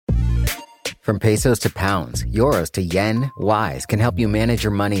From pesos to pounds, euros to yen, Wise can help you manage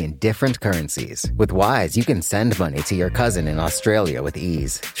your money in different currencies. With Wise, you can send money to your cousin in Australia with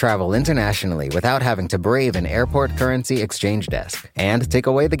ease, travel internationally without having to brave an airport currency exchange desk, and take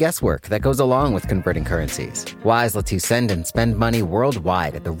away the guesswork that goes along with converting currencies. Wise lets you send and spend money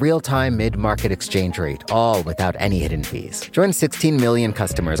worldwide at the real-time mid-market exchange rate, all without any hidden fees. Join 16 million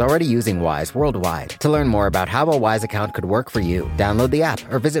customers already using Wise worldwide. To learn more about how a Wise account could work for you, download the app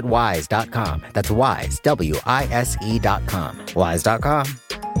or visit wise.com. That's Wise, WISE.com. Wise.com.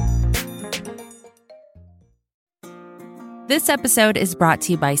 This episode is brought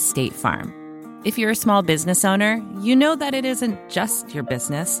to you by State Farm. If you're a small business owner, you know that it isn't just your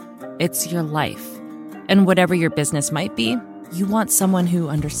business, it's your life. And whatever your business might be, you want someone who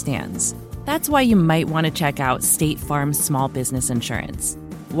understands. That's why you might want to check out State Farm's small business insurance.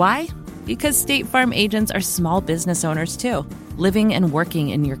 Why? Because State Farm agents are small business owners too, living and working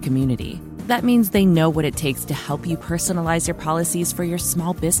in your community. That means they know what it takes to help you personalize your policies for your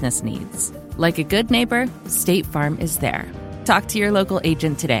small business needs. Like a good neighbor, State Farm is there. Talk to your local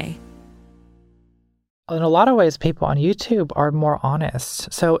agent today. In a lot of ways, people on YouTube are more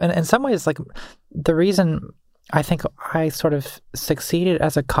honest. So in some ways, like the reason I think I sort of succeeded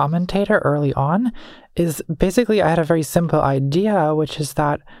as a commentator early on is basically I had a very simple idea, which is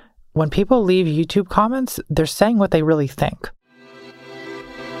that when people leave YouTube comments, they're saying what they really think.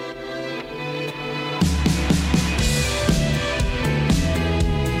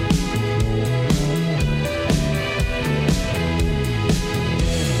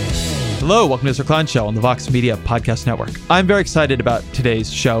 Hello, welcome to Ezra Klein Show on the Vox Media Podcast Network. I'm very excited about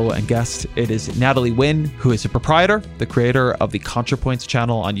today's show and guest. It is Natalie Wynn, who is a proprietor, the creator of the ContraPoints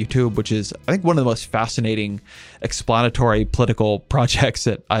channel on YouTube, which is, I think, one of the most fascinating explanatory political projects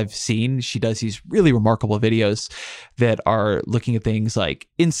that I've seen. She does these really remarkable videos that are looking at things like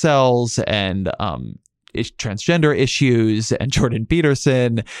incels and transgender issues and Jordan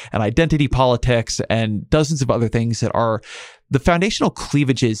Peterson and identity politics and dozens of other things that are the foundational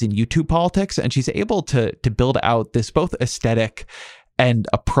cleavages in YouTube politics. And she's able to build out this both aesthetic and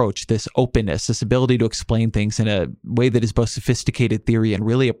approach, this openness, this ability to explain things in a way that is both sophisticated theory and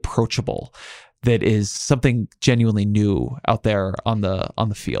really approachable, that is something genuinely new out there on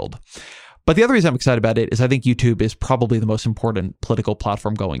the field. But the other reason I'm excited about it is I think YouTube is probably the most important political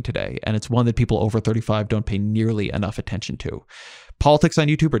platform going today. And it's one that people over 35 don't pay nearly enough attention to. Politics on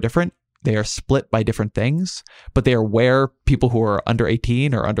YouTube are different. They are split by different things, but they are where people who are under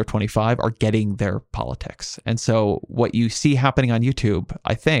 18 or under 25 are getting their politics. And so what you see happening on YouTube,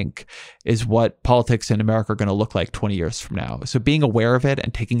 I think, is what politics in America are going to look like 20 years from now. So being aware of it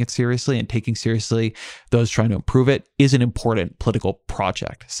and taking it seriously and taking seriously those trying to improve it is an important political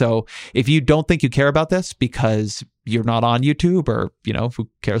project. So if you don't think you care about this because you're not on YouTube or, who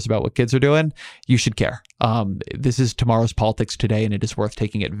cares about what kids are doing, you should care. This is tomorrow's politics today, and it is worth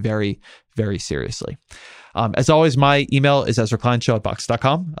taking it very, very seriously. As always, my email is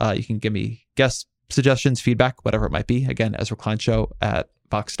EzraKleinShow@Vox.com. You can give me guest suggestions, feedback, whatever it might be. Again,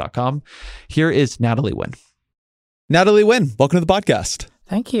 EzraKleinShow@Vox.com. Here is Natalie Wynn. Natalie Wynn, welcome to the podcast.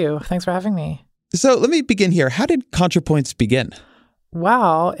 Thank you. Thanks for having me. So let me begin here. How did ContraPoints begin?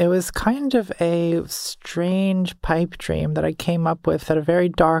 Well, it was kind of a strange pipe dream that I came up with at a very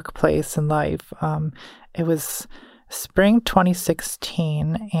dark place in life. It was spring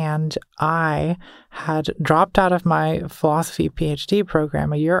 2016, and I had dropped out of my philosophy PhD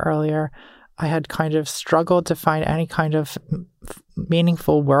program a year earlier. I had kind of struggled to find any kind of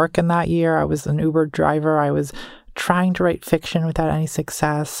meaningful work in that year. I was an Uber driver. I was trying to write fiction without any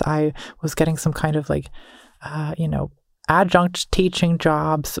success. I was getting some kind of adjunct teaching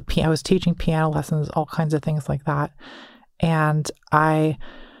jobs. I was teaching piano lessons, all kinds of things like that. And I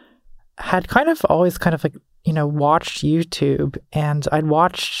had always watched YouTube, and I'd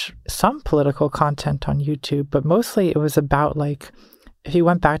watched some political content on YouTube, but mostly it was about if you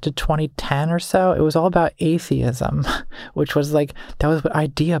went back to 2010 or so, it was all about atheism, which was that was what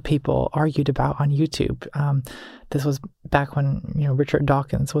idea people argued about on YouTube. This was back when, Richard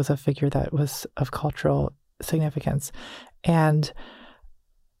Dawkins was a figure that was of cultural significance. And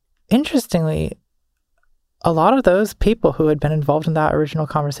interestingly, a lot of those people who had been involved in that original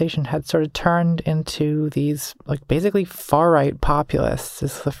conversation had sort of turned into these basically far-right populists,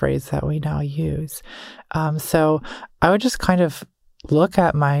 is the phrase that we now use. So I would just kind of look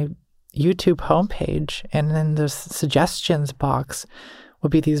at my YouTube homepage, and then the suggestions box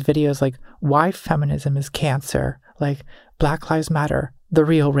would be these videos like why feminism is cancer, like Black Lives Matter, the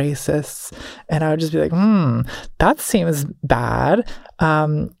real racists. And I would just be like, that seems bad.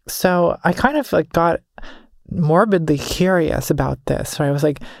 So I kind of got morbidly curious about this. Right? I was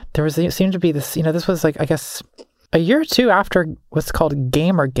like, seemed to be this, this was like, I guess, a year or two after what's called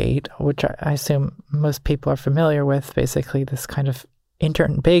Gamergate, which I assume most people are familiar with, basically this kind of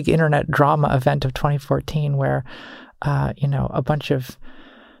big internet drama event of 2014 where, a bunch of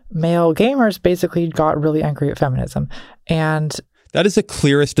male gamers basically got really angry at feminism. And that is the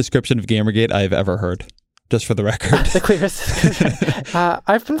clearest description of Gamergate I've ever heard, just for the record. The clearest description.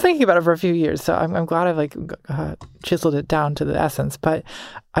 I've been thinking about it for a few years, so I'm glad I've chiseled it down to the essence. But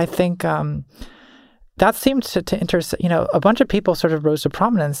I think that seemed to interest, a bunch of people sort of rose to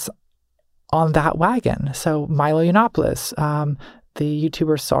prominence on that wagon. So Milo Yiannopoulos, the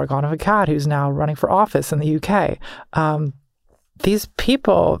YouTuber Sargon of Akkad, who's now running for office in the UK. These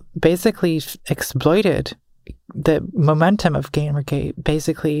people basically exploited the momentum of Gamergate.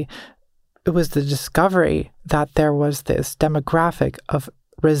 Basically, it was the discovery that there was this demographic of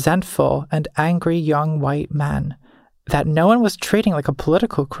resentful and angry young white men that no one was treating like a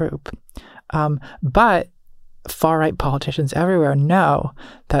political group. But far-right politicians everywhere know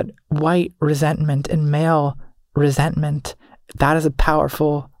that white resentment and male resentment, that is a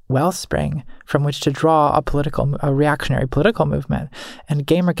powerful wellspring from which to draw a reactionary political movement. And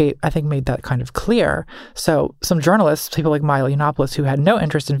Gamergate, I think, made that kind of clear. So some journalists, people like Milo Yiannopoulos, who had no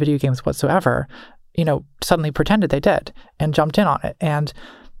interest in video games whatsoever, suddenly pretended they did and jumped in on it. And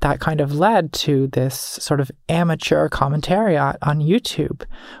that kind of led to this sort of amateur commentariat on YouTube,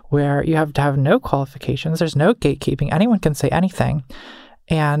 where you have to have no qualifications. There's no gatekeeping. Anyone can say anything.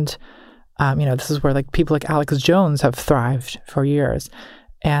 And, this is where people like Alex Jones have thrived for years.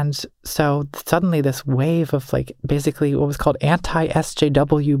 And so suddenly this wave of basically what was called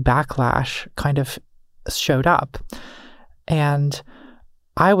anti-SJW backlash kind of showed up. And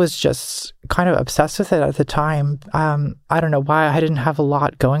I was just kind of obsessed with it at the time. I don't know why. I didn't have a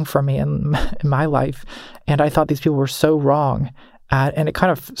lot going for me in my life. And I thought these people were so wrong. And it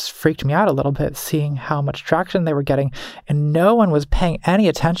kind of freaked me out a little bit, seeing how much traction they were getting. And no one was paying any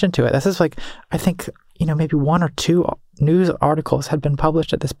attention to it. This is I think, maybe one or two news articles had been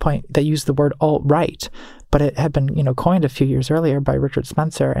published at this point that used the word alt-right. But it had been, coined a few years earlier by Richard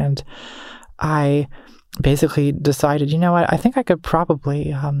Spencer. And I basically decided, I think I could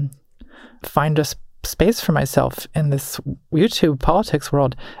probably find a space for myself in this YouTube politics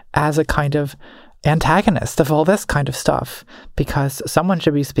world as a kind of antagonist of all this kind of stuff, because someone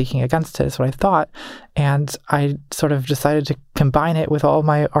should be speaking against it, is what I thought. And I sort of decided to combine it with all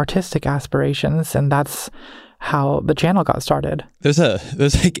my artistic aspirations, and that's how the channel got started. There's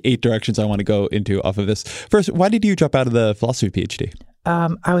 8 directions I want to go into off of this. First, why did you drop out of the philosophy PhD?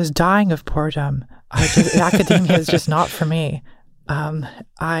 I was dying of boredom. Academia is just not for me.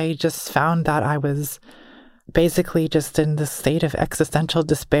 I just found that I was basically just in this state of existential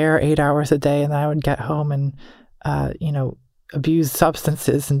despair 8 hours a day, and then I would get home and, abuse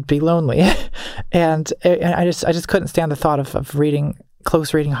substances and be lonely. and I just couldn't stand the thought of reading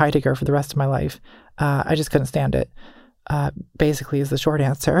Heidegger for the rest of my life. I just couldn't stand it. Basically is the short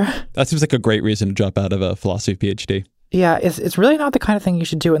answer. That seems like a great reason to drop out of a philosophy PhD. Yeah, it's really not the kind of thing you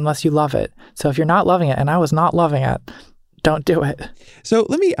should do unless you love it. So if you're not loving it, and I was not loving it, don't do it. So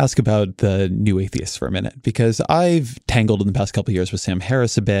let me ask about the New Atheists for a minute, because I've tangled in the past couple of years with Sam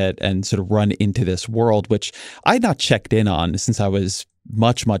Harris a bit and sort of run into this world, which I had not checked in on since I was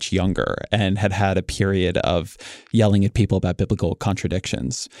much, much younger and had a period of yelling at people about biblical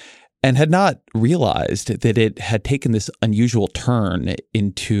contradictions, and had not realized that it had taken this unusual turn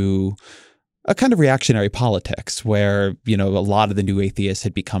into a kind of reactionary politics where, a lot of the New Atheists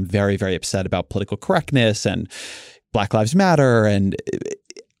had become very, very upset about political correctness and Black Lives Matter. And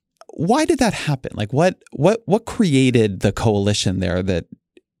why did that happen? What created the coalition there that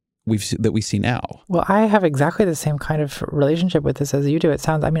we see now? Well, I have exactly the same kind of relationship with this as you do. It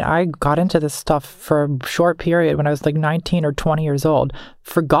sounds, I got into this stuff for a short period when I was 19 or 20 years old,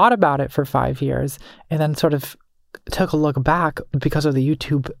 forgot about it for 5 years, and then sort of took a look back because of the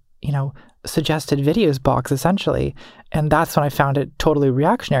YouTube, suggested videos box, essentially. And that's when I found it totally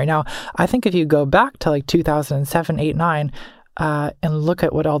reactionary. Now, I think if you go back to 2007, 8, 9, and look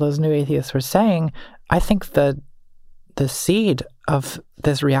at what all those New Atheists were saying, I think the seed of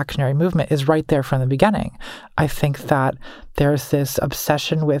this reactionary movement is right there from the beginning. I think that there's this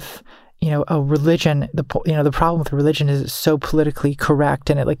obsession with, a religion. The problem with religion is it's so politically correct,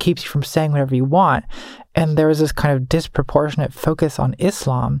 and it keeps you from saying whatever you want. And there is this kind of disproportionate focus on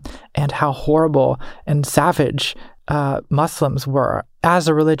Islam and how horrible and savage Muslims were as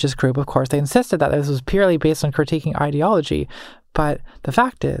a religious group. Of course, they insisted that this was purely based on critiquing ideology, but the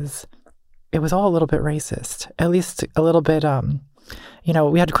fact is, it was all a little bit racist, at least a little bit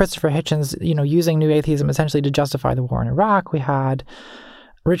we had Christopher Hitchens, using New Atheism essentially to justify the war in Iraq. We had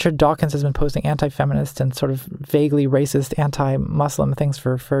Richard Dawkins has been posting anti-feminist and sort of vaguely racist, anti-Muslim things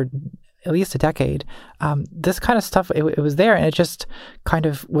for at least a decade. This kind of stuff, it was there, and it just kind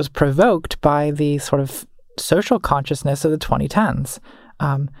of was provoked by the sort of social consciousness of the 2010s.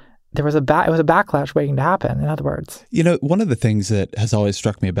 It was a backlash waiting to happen, in other words. One of the things that has always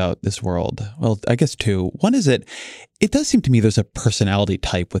struck me about this world, well, I guess two. One is that it does seem to me there's a personality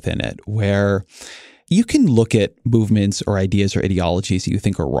type within it where you can look at movements or ideas or ideologies that you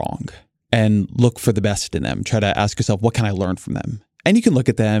think are wrong and look for the best in them. Try to ask yourself, what can I learn from them? And you can look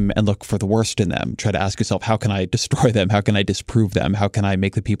at them and look for the worst in them. Try to ask yourself, how can I destroy them? How can I disprove them? How can I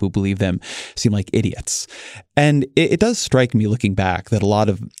make the people who believe them seem like idiots? And it does strike me looking back that a lot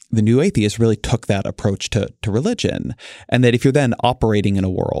of the new atheists really took that approach to religion. And that if you're then operating in a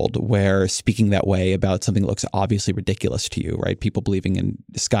world where speaking that way about something that looks obviously ridiculous to you, right? People believing in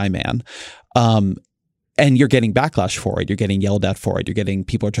Skyman, and you're getting backlash for it, you're getting yelled at for it, you're getting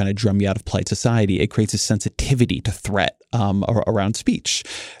people are trying to drum you out of polite society, it creates a sensitivity to threat around speech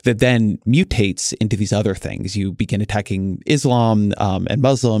that then mutates into these other things. You begin attacking Islam and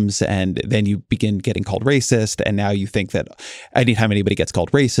Muslims, and then you begin getting called racist. And now you think that anytime anybody gets called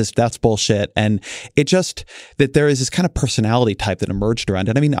racist, that's bullshit. And it just that there is this kind of personality type that emerged around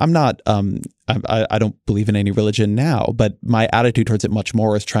it. I mean, I'm not I don't believe in any religion now, but my attitude towards it much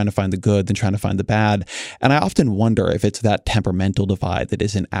more is trying to find the good than trying to find the bad. And I often wonder if it's that temperamental divide that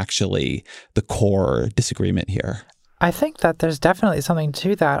isn't actually the core disagreement here. I think that there's definitely something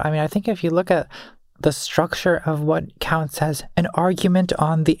to that. I mean, I think if you look at the structure of what counts as an argument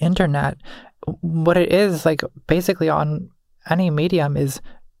on the internet, what it is, like basically on any medium, is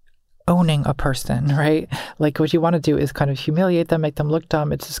owning a person, right? Like what you want to do is kind of humiliate them, make them look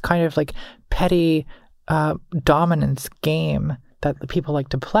dumb. It's this kind of like petty dominance game that people like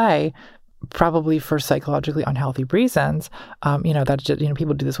to play, probably for psychologically unhealthy reasons. That just,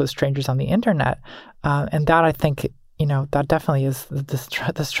 people do this with strangers on the internet, and that I think that definitely is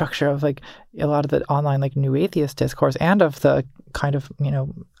the structure of like a lot of the online like new atheist discourse, and of the kind of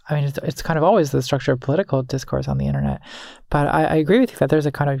it's kind of always the structure of political discourse on the internet. But I agree with you that there's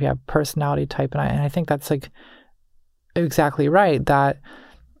a kind of personality type, and I think that's like exactly right, that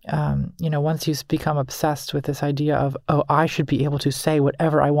once you become obsessed with this idea of, I should be able to say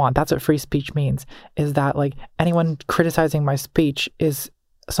whatever I want. That's what free speech means, is that like anyone criticizing my speech is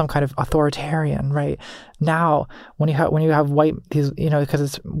some kind of authoritarian, right? Now, when you have white, because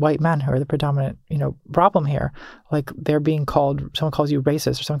it's white men who are the predominant, problem here, like they're being called, someone calls you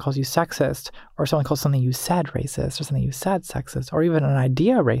racist, or someone calls you sexist, or someone calls something you said racist, or something you said sexist, or even an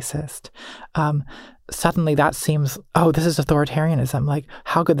idea racist. Suddenly that seems, this is authoritarianism. Like,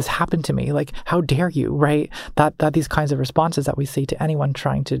 how could this happen to me? Like, how dare you, right? That these kinds of responses that we see to anyone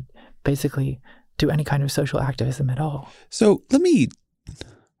trying to basically do any kind of social activism at all. So let me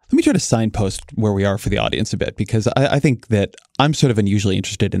try to signpost where we are for the audience a bit, because I think that I'm sort of unusually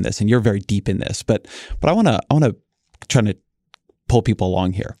interested in this, and you're very deep in this, but I want to try to pull people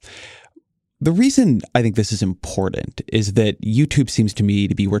along here. The reason I think this is important is that YouTube seems to me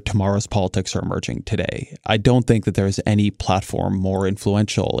to be where tomorrow's politics are emerging today. I don't think that there is any platform more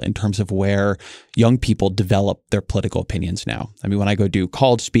influential in terms of where young people develop their political opinions now. I mean, when I go do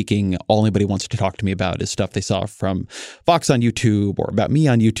college speaking, all anybody wants to talk to me about is stuff they saw from Vox on YouTube, or about me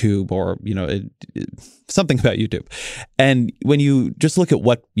on YouTube, or, something about YouTube. And when you just look at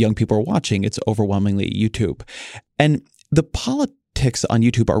what young people are watching, it's overwhelmingly YouTube. And the politics on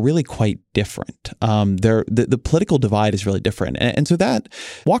YouTube are really quite different. The political divide is really different. And so that,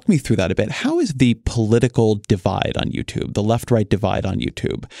 walk me through that a bit. How is the political divide on YouTube, the left-right divide on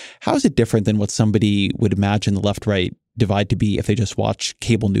YouTube, how is it different than what somebody would imagine the left-right divide to be if they just watch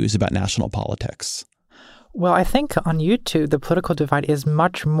cable news about national politics? Well, I think on YouTube, the political divide is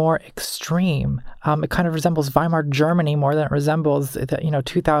much more extreme. It kind of resembles Weimar Germany more than it resembles the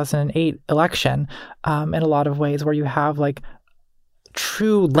 2008 election in a lot of ways, where you have like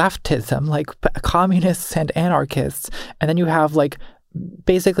true leftism, like communists and anarchists, and then you have like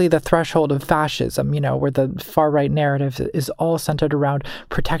basically the threshold of fascism, where the far right narrative is all centered around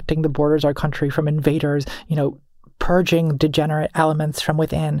protecting the borders of our country from invaders, purging degenerate elements from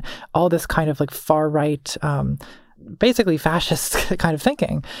within, all this kind of like far right, basically fascist kind of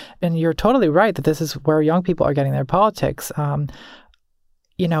thinking. And you're totally right that this is where young people are getting their politics. And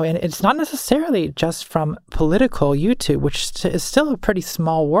it's not necessarily just from political YouTube, which is still a pretty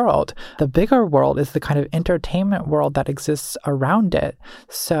small world. The bigger world is the kind of entertainment world that exists around it.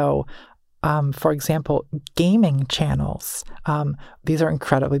 So, for example, gaming channels. These are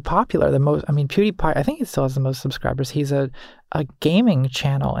incredibly popular. PewDiePie, I think he still has the most subscribers. He's a a gaming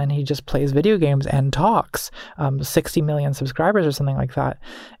channel and he just plays video games and talks, 60 million subscribers or something like that.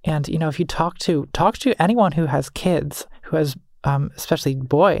 And, if you talk to anyone who has kids, who has, especially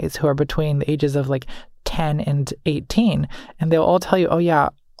boys who are between the ages of like 10 and 18, and they'll all tell you, oh yeah,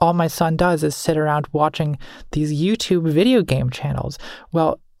 all my son does is sit around watching these YouTube video game channels.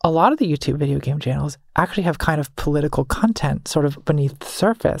 Well, a lot of the YouTube video game channels actually have kind of political content sort of beneath the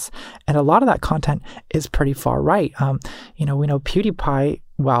surface. And a lot of that content is pretty far right. We know PewDiePie,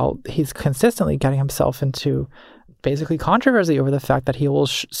 while he's consistently getting himself into basically controversy over the fact that he will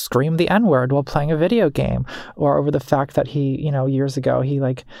scream the N-word while playing a video game, or over the fact that he, years ago, he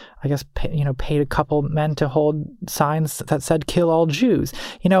paid a couple men to hold signs that said "kill all Jews."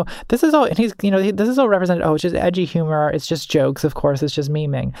 This is all, and this is all represented. Oh, it's just edgy humor. It's just jokes. Of course, it's just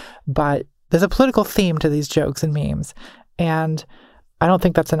memeing. But there's a political theme to these jokes and memes, and I don't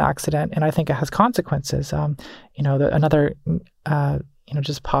think that's an accident, and I think it has consequences. Another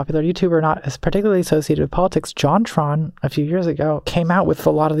just popular YouTuber, not as particularly associated with politics, JonTron, a few years ago, came out with a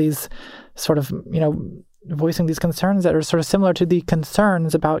lot of these sort of, voicing these concerns that are sort of similar to the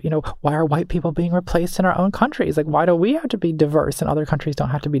concerns about, why are white people being replaced in our own countries? Like, why do we have to be diverse and other countries don't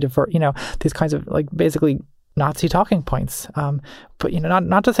have to be diverse? These kinds of basically Nazi talking points. But,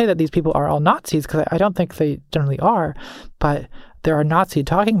 not to say that these people are all Nazis, because I don't think they generally are, but there are Nazi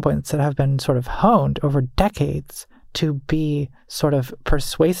talking points that have been sort of honed over decades to be sort of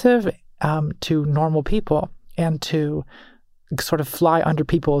persuasive to normal people and to sort of fly under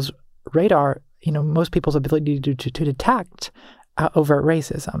people's radar, most people's ability to detect overt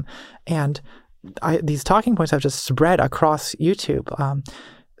racism. And these talking points have just spread across YouTube.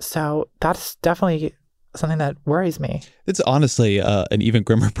 So that's definitely something that worries me. It's honestly an even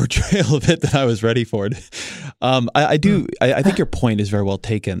grimmer portrayal of it than I was ready for. I think your point is very well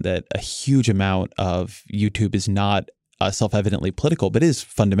taken, that a huge amount of YouTube is not self-evidently political, but is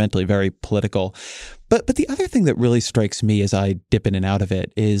fundamentally very political. But the other thing that really strikes me as I dip in and out of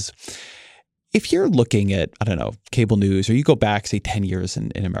it is, if you're looking at, I don't know, cable news, or you go back, say, 10 years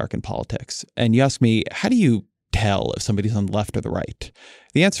in American politics, and you ask me, how do you tell if somebody's on the left or the right?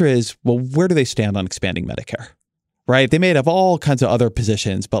 The answer is, well, where do they stand on expanding Medicare? Right? They may have all kinds of other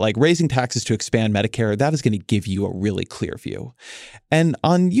positions, but like raising taxes to expand Medicare, that is going to give you a really clear view. And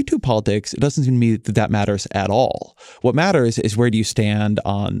on YouTube politics, it doesn't seem to me that matters at all. What matters is, where do you stand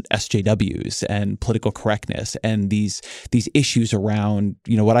on SJWs and political correctness and these issues around,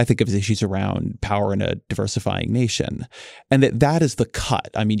 what I think of as issues around power in a diversifying nation. And that is the cut.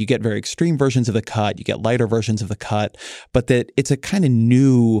 I mean, you get very extreme versions of the cut, you get lighter versions of the cut, but that it's a kind of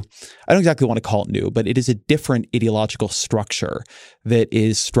new, I don't exactly want to call it new, but it is a different ideological structure that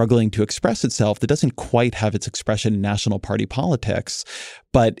is struggling to express itself, that doesn't quite have its expression in national party politics,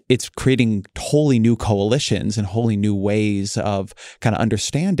 but it's creating wholly new coalitions and wholly new ways of kind of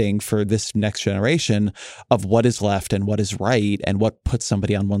understanding for this next generation of what is left and what is right and what puts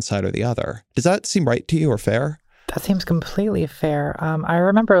somebody on one side or the other. Does that seem right to you or fair? That seems completely fair. I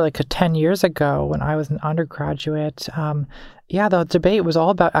remember 10 years ago when I was an undergraduate, the debate was all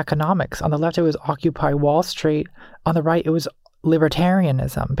about economics. On the left, it was Occupy Wall Street. On the right, it was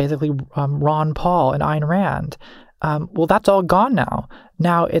libertarianism, basically Ron Paul and Ayn Rand. Well, that's all gone now.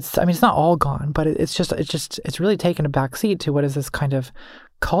 Now it's not all gone, but it's really taken a backseat to what is this kind of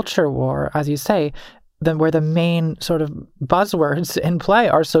culture war, as you say, where the main sort of buzzwords in play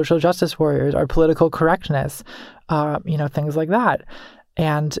are social justice warriors, are political correctness, things like that.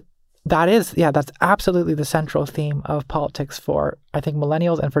 And that's absolutely the central theme of politics for, I think,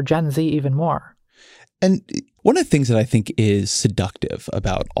 millennials and for Gen Z even more. And one of the things that I think is seductive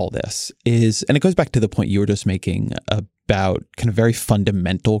about all this is, and it goes back to the point you were just making about kind of very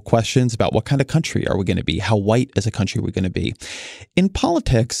fundamental questions about what kind of country are we going to be? How white as a country are we going to be? In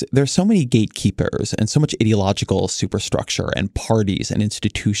politics, there's so many gatekeepers and so much ideological superstructure and parties and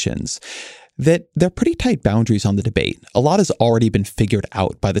institutions that there are pretty tight boundaries on the debate. A lot has already been figured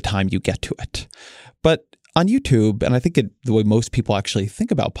out by the time you get to it. But on YouTube, and I think the way most people actually think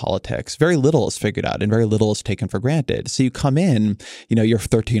about politics, very little is figured out and very little is taken for granted. So you come in, you're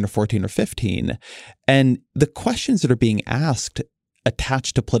 13 or 14 or 15, and the questions that are being asked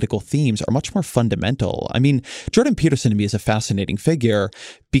attached to political themes are much more fundamental. I mean, Jordan Peterson to me is a fascinating figure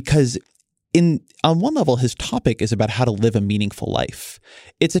because on one level, his topic is about how to live a meaningful life.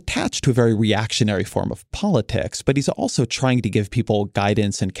 It's attached to a very reactionary form of politics, but he's also trying to give people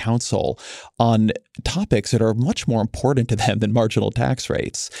guidance and counsel on topics that are much more important to them than marginal tax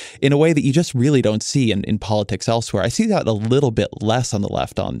rates in a way that you just really don't see in politics elsewhere. I see that a little bit less on the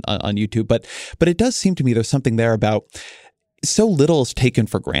left on YouTube, but it does seem to me there's something there about so little is taken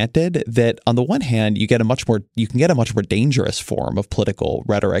for granted that on the one hand, you can get a much more dangerous form of political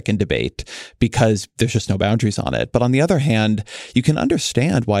rhetoric and debate because there's just no boundaries on it. But on the other hand, you can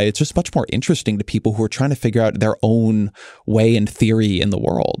understand why it's just much more interesting to people who are trying to figure out their own way and theory in the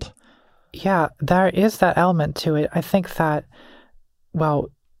world. Yeah, there is that element to it. I think that,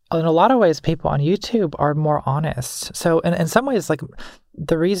 well, in a lot of ways, people on YouTube are more honest. So in some ways, like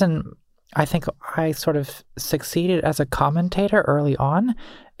the reason I think I sort of succeeded as a commentator early on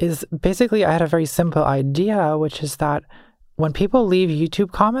is basically I had a very simple idea, which is that when people leave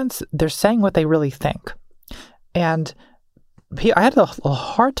YouTube comments, they're saying what they really think. And I had a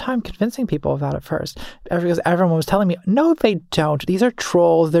hard time convincing people of that at first because everyone was telling me, no, they don't. These are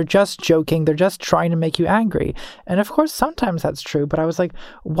trolls. They're just joking. They're just trying to make you angry. And of course, sometimes that's true. But I was like,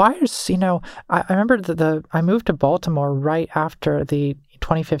 why is, I remember I moved to Baltimore right after the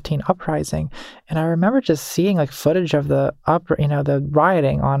 2015 uprising. And I remember just seeing like footage of the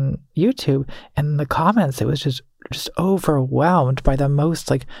rioting on YouTube, and in the comments, it was just overwhelmed by the most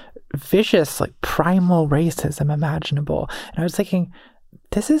like vicious, like primal racism imaginable. And I was thinking,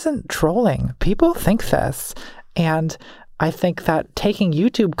 this isn't trolling. People think this. And I think that taking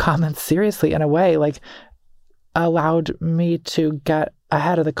YouTube comments seriously in a way like allowed me to get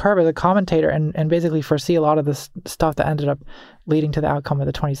ahead of the curve as a commentator and basically foresee a lot of this stuff that ended up leading to the outcome of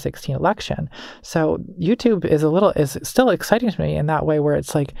the 2016 election. So YouTube is still exciting to me in that way, where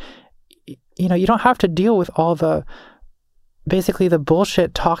it's like, you don't have to deal with all basically the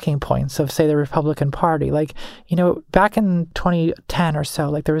bullshit talking points of, say, the Republican Party. Like, back in 2010 or so,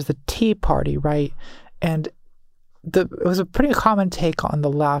 like there was the Tea Party, right? And it was a pretty common take on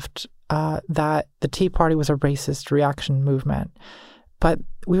the left that the Tea Party was a racist reaction movement. But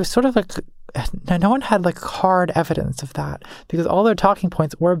we were sort of like, no one had like hard evidence of that because all their talking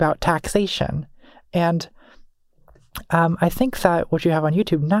points were about taxation. And I think that what you have on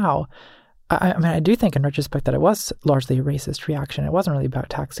YouTube now, I mean, I do think in retrospect that it was largely a racist reaction. It wasn't really about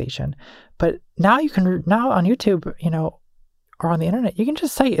taxation. But now on YouTube, or on the internet, you can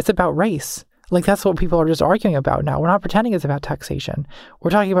just say it's about race. Like that's what people are just arguing about now. We're not pretending it's about taxation.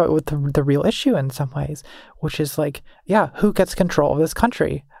 We're talking about what the real issue in some ways, which is like, who gets control of this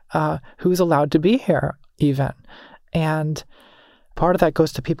country? Who's allowed to be here even? And part of that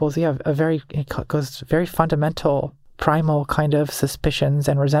goes to people's, very fundamental primal kind of suspicions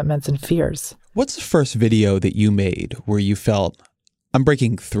and resentments and fears. What's the first video that you made where you felt, I'm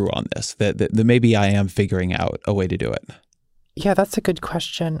breaking through on this, that maybe I am figuring out a way to do it? Yeah, that's a good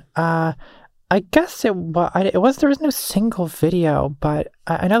question. I guess there was no single video, but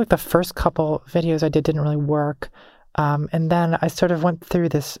I know like the first couple videos I did didn't really work. And then I sort of went through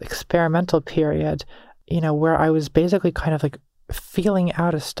this experimental period, where I was basically kind of like feeling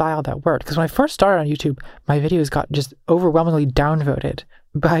out a style that worked. Because when I first started on YouTube, my videos got just overwhelmingly downvoted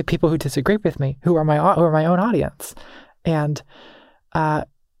by people who disagree with me, who are my own audience. And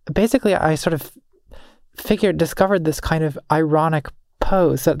basically, I sort of discovered this kind of ironic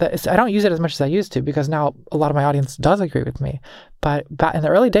pose. I don't use it as much as I used to because now a lot of my audience does agree with me. But back in the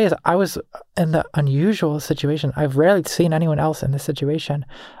early days, I was in the unusual situation. I've rarely seen anyone else in this situation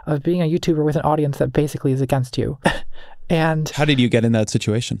of being a YouTuber with an audience that basically is against you. And how did you get in that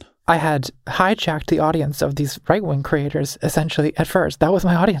situation? I had hijacked the audience of these right-wing creators essentially at first. That was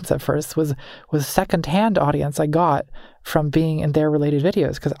my audience at first, was secondhand audience I got from being in their related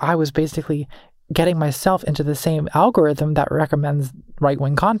videos because I was basically getting myself into the same algorithm that recommends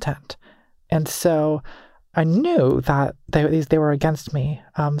right-wing content. And so I knew that they were against me.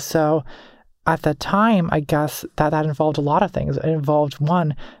 So at the time, I guess that involved a lot of things. It involved,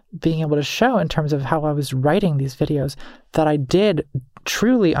 one, being able to show in terms of how I was writing these videos that I did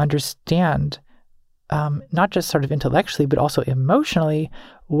truly understand, not just sort of intellectually, but also emotionally,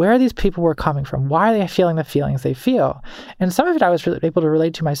 where these people were coming from. Why are they feeling the feelings they feel? And some of it I was really able to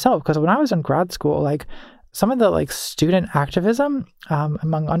relate to myself because when I was in grad school, like some of the like student activism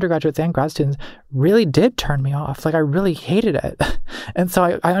among undergraduates and grad students really did turn me off. Like I really hated it. And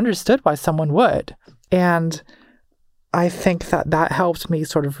so I understood why someone would. And I think that helped me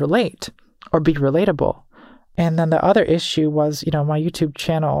sort of relate or be relatable. And then the other issue was, my YouTube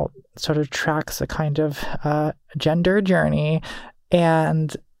channel sort of tracks a kind of gender journey.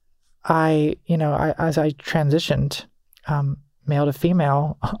 And as I transitioned male to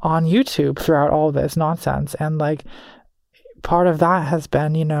female on YouTube throughout all this nonsense. And like part of that has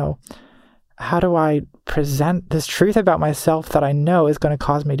been, how do I present this truth about myself that I know is going to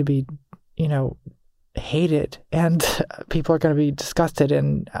cause me to be, hated and people are going to be disgusted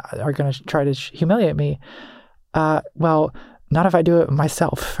and are going to try to humiliate me. Well, not if I do it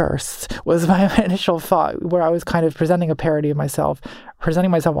myself first, was my initial thought, where I was kind of presenting a parody of myself,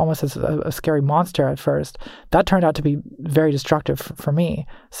 presenting myself almost as a scary monster at first. That turned out to be very destructive for me.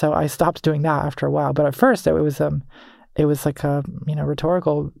 So I stopped doing that after a while. But at first it was like a,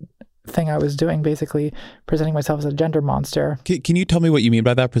 rhetorical thing I was doing, basically presenting myself as a gender monster. Can you tell me what you mean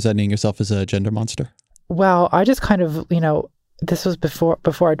by that, presenting yourself as a gender monster? Well, I just kind of, this was before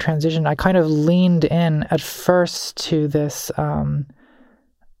I transitioned. I kind of leaned in at first to this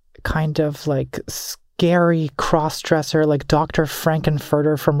kind of like scary cross-dresser, like Dr.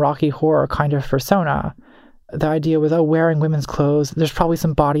 Frankenfurter from Rocky Horror kind of persona. The idea was, wearing women's clothes. There's probably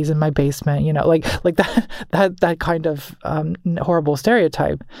some bodies in my basement, like that kind of horrible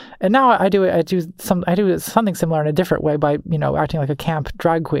stereotype. And now I do something similar in a different way by acting like a camp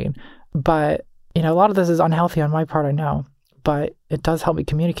drag queen. But a lot of this is unhealthy on my part, I know. But it does help me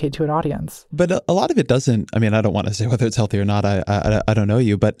communicate to an audience. But a lot of it doesn't. I mean, I don't want to say whether it's healthy or not. I don't know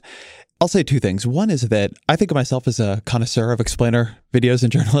you, but I'll say two things. One is that I think of myself as a connoisseur of explainer videos in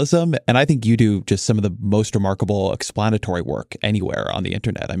journalism, and I think you do just some of the most remarkable explanatory work anywhere on the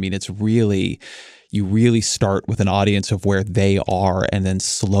internet. I mean, you really start with an audience of where they are and then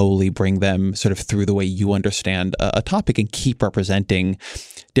slowly bring them sort of through the way you understand a topic and keep representing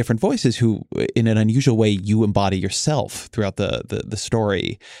different voices who, in an unusual way, you embody yourself throughout the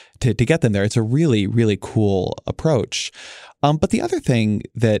story to get them there. It's a really, really cool approach. But the other thing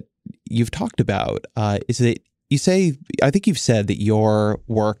that you've talked about is that I think you've said that your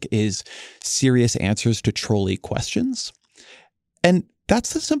work is serious answers to trolley questions. And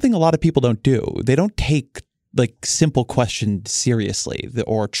that's something a lot of people don't do. They don't take like simple questions seriously,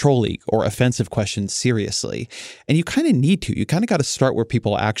 or trolley or offensive questions seriously. And you kind of need to. You kind of got to start where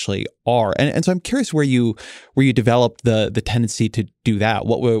people actually are. And so I'm curious where you developed the tendency to do that.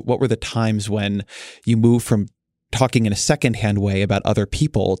 What were the times when you moved from talking in a secondhand way about other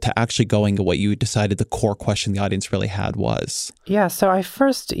people to actually going to what you decided the core question the audience really had was? Yeah, so I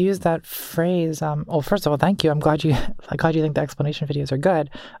first used that phrase. Well, first of all, thank you. I'm glad you think the explanation videos are good.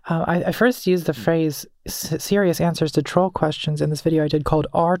 I first used the phrase serious answers to troll questions in this video I did called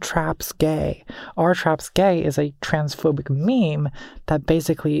 "Are Traps Gay?" "Are Traps Gay" is a transphobic meme that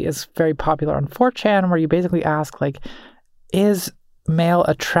basically is very popular on 4chan, where you basically ask, like, is male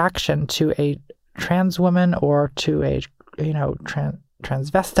attraction to a trans woman or to a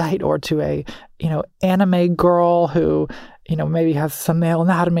transvestite or to a anime girl who maybe has some male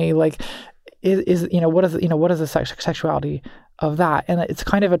anatomy, like is what is the sexuality of that? And it's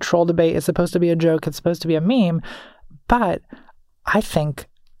kind of a troll debate. It's supposed to be a joke, it's supposed to be a meme, but I think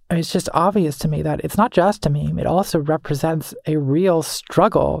it's just obvious to me that it's not just a meme. It also represents a real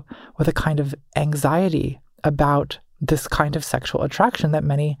struggle with a kind of anxiety about this kind of sexual attraction that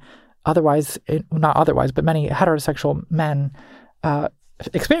many many heterosexual men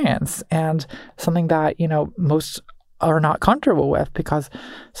experience, and something that, most are not comfortable with because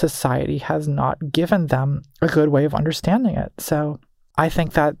society has not given them a good way of understanding it. So I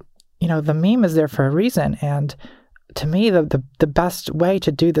think that, the meme is there for a reason. And to me, the best way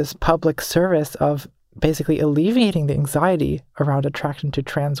to do this public service of basically alleviating the anxiety around attraction to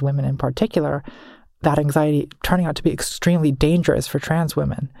trans women in particular, that anxiety turning out to be extremely dangerous for trans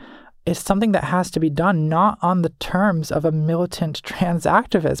women, is something that has to be done not on the terms of a militant trans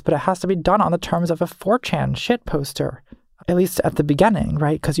activist, but it has to be done on the terms of a 4chan shit poster, at least at the beginning,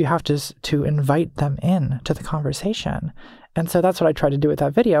 right? Because you have to invite them in to the conversation. And so that's what I tried to do with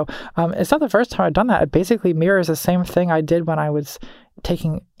that video. It's not the first time I've done that. It basically mirrors the same thing I did when I was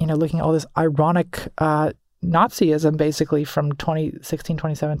looking at all this ironic Nazism basically from 2016,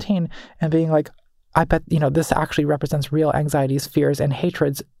 2017, and being like, I bet, this actually represents real anxieties, fears, and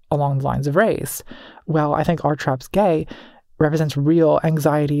hatreds along the lines of race. Well, I think Are Traps Gay represents real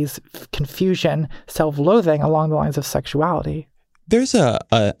anxieties, confusion, self-loathing along the lines of sexuality. There's an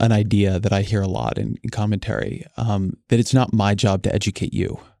idea that I hear a lot in commentary, that it's not my job to educate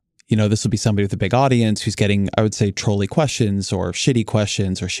you. This will be somebody with a big audience who's getting, I would say, trolley questions or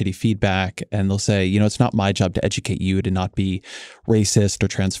shitty feedback. And they'll say, it's not my job to educate you to not be racist or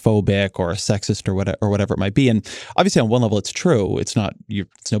transphobic or sexist or whatever it might be. And obviously on one level, it's true. It's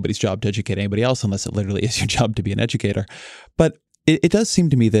nobody's job to educate anybody else unless it literally is your job to be an educator. But it does seem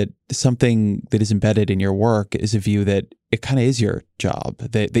to me that something that is embedded in your work is a view that it kind of is your job,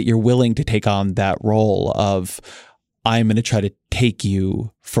 that you're willing to take on that role of I'm going to try to take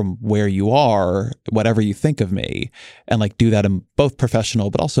you from where you are, whatever you think of me, and like do that in both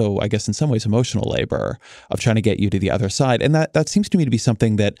professional, but also, I guess, in some ways, emotional labor of trying to get you to the other side. And that seems to me to be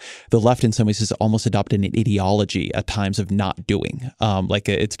something that the left in some ways has almost adopted an ideology at times of not doing. Like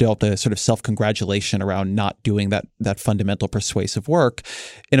it's developed a sort of self-congratulation around not doing that fundamental persuasive work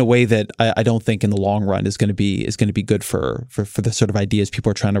in a way that I don't think in the long run is going to be good for the sort of ideas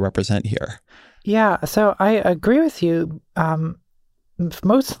people are trying to represent here. Yeah, so I agree with you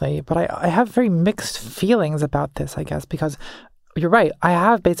mostly, but I have very mixed feelings about this, I guess, because you're right. I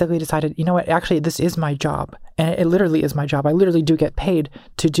have basically decided, you know what, actually, this is my job. And it literally is my job. I literally do get paid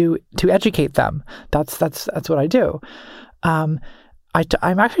to educate them. That's what I do. I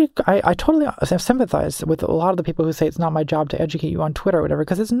totally sympathize with a lot of the people who say it's not my job to educate you on Twitter or whatever,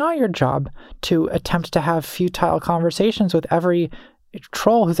 because it's not your job to attempt to have futile conversations with every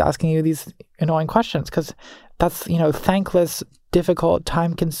troll who's asking you these annoying questions, because that's, thankless, difficult,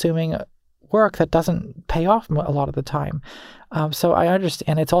 time-consuming work that doesn't pay off a lot of the time. So I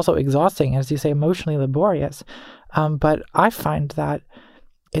understand. It's also exhausting, as you say, emotionally laborious. But I find that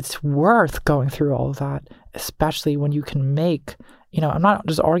it's worth going through all of that, especially when you can make, I'm not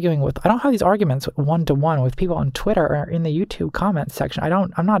just arguing I don't have these arguments one-to-one with people on Twitter or in the YouTube comments section.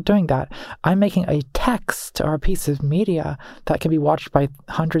 I'm not doing that. I'm making a text or a piece of media that can be watched by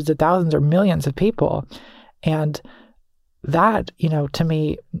hundreds of thousands or millions of people. And that, to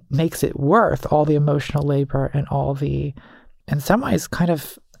me, makes it worth all the emotional labor and all the, in some ways, kind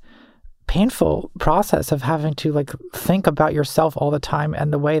of painful process of having to think about yourself all the time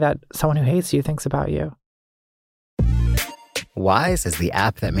and the way that someone who hates you thinks about you. Wise is the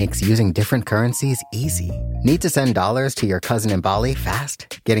app that makes using different currencies easy. Need to send dollars to your cousin in Bali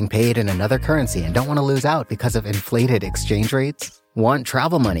fast? Getting paid in another currency and don't want to lose out because of inflated exchange rates? Want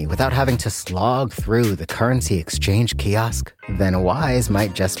travel money without having to slog through the currency exchange kiosk? Then Wise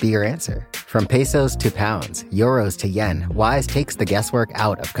might just be your answer. From pesos to pounds, euros to yen, Wise takes the guesswork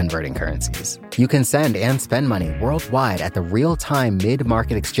out of converting currencies. You can send and spend money worldwide at the real-time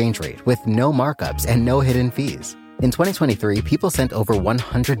mid-market exchange rate with no markups and no hidden fees. In 2023, people sent over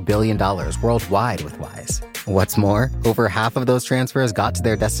 $100 billion worldwide with Wise. What's more, over half of those transfers got to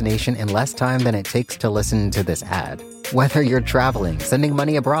their destination in less time than it takes to listen to this ad. Whether you're traveling, sending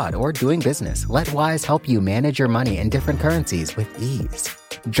money abroad, or doing business, let Wise help you manage your money in different currencies with ease.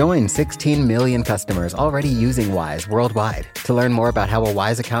 Join 16 million customers already using Wise worldwide. To learn more about how a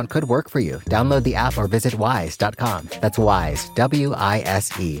Wise account could work for you, download the app or visit wise.com. That's Wise,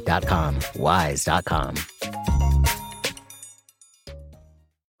 WISE.com. Wise.com.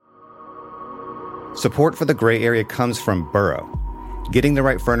 Support for the gray area comes from Burrow. Getting the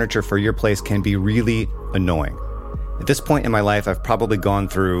right furniture for your place can be really annoying. At this point in my life, I've probably gone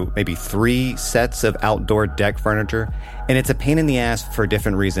through maybe 3 sets of outdoor deck furniture, and it's a pain in the ass for a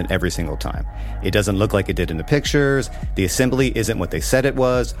different reason every single time. It doesn't look like it did in the pictures, the assembly isn't what they said it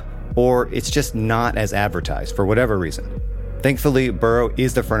was, or it's just not as advertised for whatever reason. Thankfully, Burrow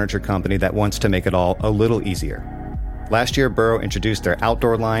is the furniture company that wants to make it all a little easier. Last year, Burrow introduced their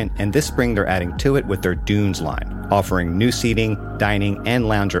outdoor line, and this spring they're adding to it with their Dunes line, offering new seating, dining, and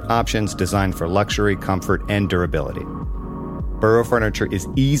lounger options designed for luxury, comfort, and durability. Burrow furniture is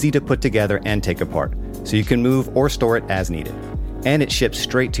easy to put together and take apart, so you can move or store it as needed. And it ships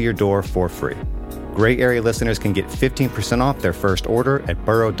straight to your door for free. Gray Area listeners can get 15% off their first order at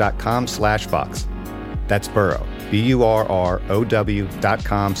burrow.com/Vox. That's Burrow,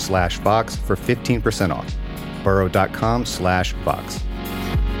 BURROW.com/Vox for 15% off. burrow.com/Vox.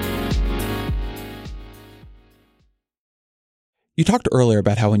 You talked earlier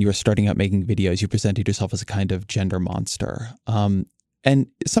about how when you were starting out making videos, you presented yourself as a kind of gender monster. And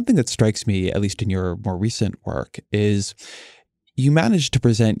something that strikes me, at least in your more recent work, is you managed to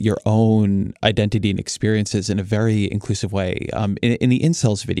present your own identity and experiences in a very inclusive way. In the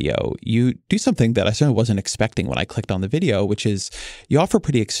incels video, you do something that I certainly wasn't expecting when I clicked on the video, which is you offer a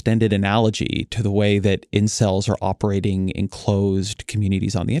pretty extended analogy to the way that incels are operating in closed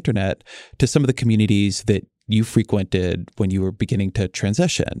communities on the internet to some of the communities that you frequented when you were beginning to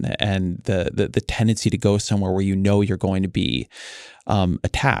transition, and the tendency to go somewhere where you know you're going to be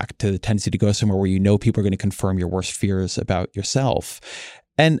attacked, to the tendency to go somewhere where you know people are going to confirm your worst fears about yourself.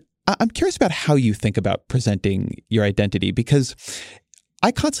 And I'm curious about how you think about presenting your identity, because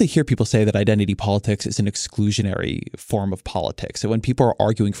I constantly hear people say that identity politics is an exclusionary form of politics. So when people are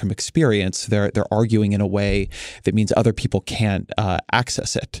arguing from experience, they're arguing in a way that means other people can't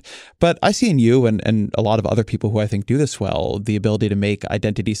access it. But I see in you and a lot of other people who I think do this well, the ability to make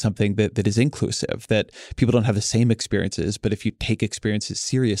identity something that is inclusive, that people don't have the same experiences, but if you take experiences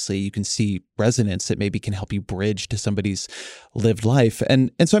seriously, you can see resonance that maybe can help you bridge to somebody's lived life.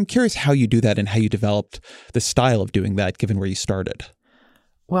 And so I'm curious how you do that and how you developed the style of doing that, given where you started.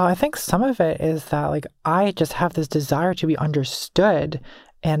 Well, I think some of it is that like I just have this desire to be understood,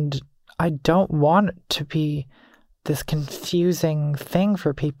 and I don't want it to be this confusing thing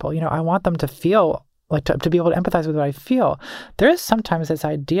for people. I want them to feel like to be able to empathize with what I feel. There is sometimes this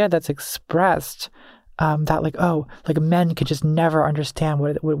idea that's expressed that like, oh, like men could just never understand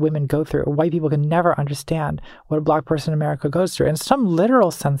what women go through, or white people can never understand what a Black person in America goes through. In some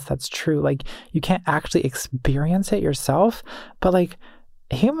literal sense, that's true. Like you can't actually experience it yourself, but like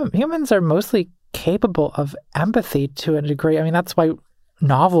humans are mostly capable of empathy to a degree. I mean, that's why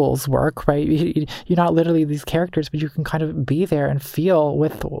novels work, right? You're not literally these characters, but you can kind of be there and feel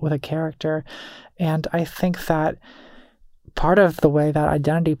with a character. And I think that part of the way that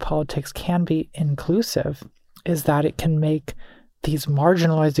identity politics can be inclusive is that it can make these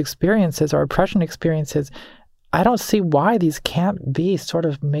marginalized experiences or oppression experiences, I don't see why these can't be sort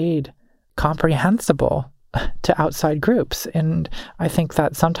of made comprehensible to outside groups. And I think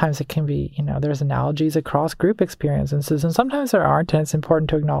that sometimes it can be, there's analogies across group experiences, and sometimes there aren't, and it's important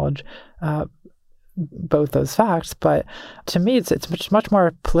to acknowledge both those facts. But to me, it's much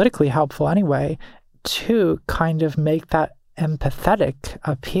more politically helpful anyway to kind of make that empathetic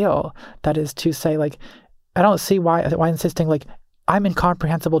appeal. That is to say, like, I don't see why insisting like, I'm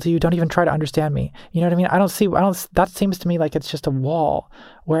incomprehensible to you, don't even try to understand me. You know what I mean? That seems to me like it's just a wall.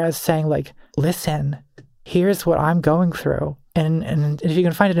 Whereas saying like, listen, here's what I'm going through. And if you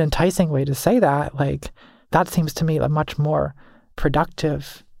can find an enticing way to say that, like, that seems to me a much more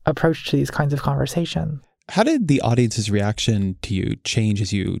productive approach to these kinds of conversations. How did the audience's reaction to you change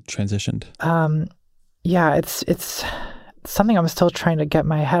as you transitioned? Yeah, it's something I'm still trying to get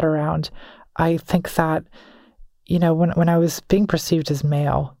my head around. I think that, when I was being perceived as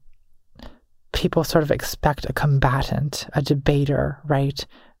male, people sort of expect a combatant, a debater, right?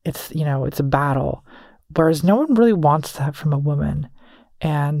 It's a battle. Whereas no one really wants that from a woman.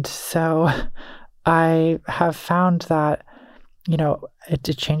 And so I have found that,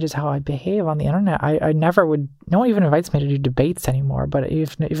 it changes how I behave on the internet. I never would, no one even invites me to do debates anymore, but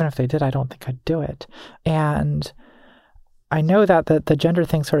even if they did, I don't think I'd do it. And I know that the gender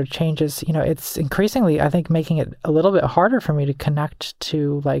thing sort of changes, it's increasingly, I think, making it a little bit harder for me to connect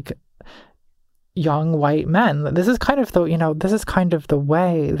to like young white men. This is kind of the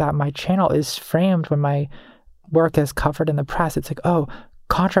way that my channel is framed when my work is covered in the press. It's like, oh,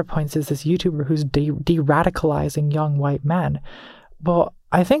 ContraPoints is this YouTuber who's de-radicalizing young white men. Well,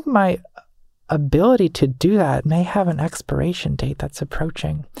 I think my ability to do that may have an expiration date that's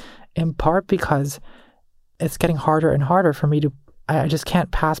approaching, in part because it's getting harder and harder for me to, I just can't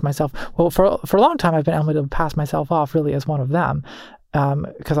pass myself. Well, for a long time, I've been able to pass myself off really as one of them,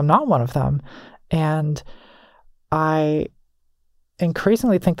 because I'm not one of them. And I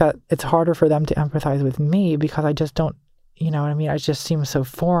increasingly think that it's harder for them to empathize with me because I just don't, I just seem so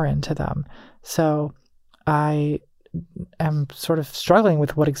foreign to them. So I am sort of struggling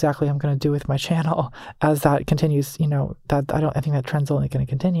with what exactly I'm going to do with my channel as that continues, I think that trend's only going to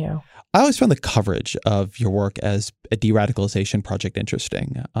continue. I always found the coverage of your work as a de-radicalization project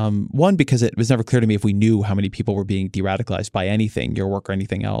interesting. One, because it was never clear to me if we knew how many people were being de-radicalized by anything, your work or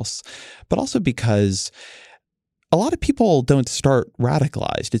anything else, but also because a lot of people don't start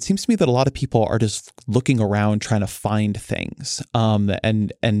radicalized. It seems to me that a lot of people are just looking around trying to find things,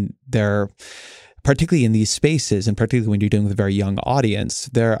 and they're, particularly in these spaces, and particularly when you're dealing with a very young audience,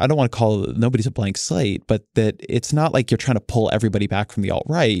 I don't want to call nobody's a blank slate, but that it's not like you're trying to pull everybody back from the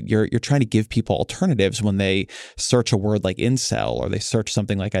alt-right. You're trying to give people alternatives when they search a word like incel or they search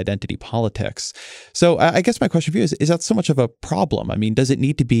something like identity politics. So I guess my question for you is that so much of a problem? I mean, does it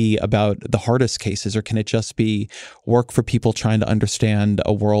need to be about the hardest cases, or can it just be work for people trying to understand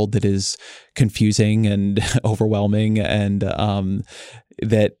a world that is confusing and overwhelming, and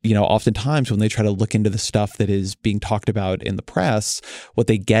that, oftentimes when they try to look into the stuff that is being talked about in the press, what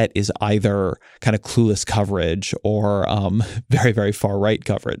they get is either kind of clueless coverage or very, very far right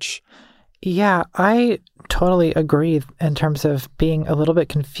coverage? Yeah, I totally agree in terms of being a little bit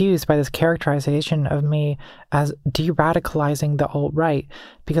confused by this characterization of me as de-radicalizing the alt-right.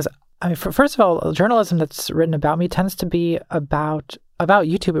 Because, first of all, journalism that's written about me tends to be about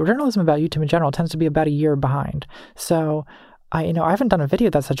YouTube. Journalism about YouTube in general tends to be about a year behind. So I haven't done a video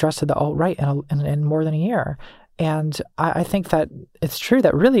that's addressed to the alt-right in more than a year. And I think that it's true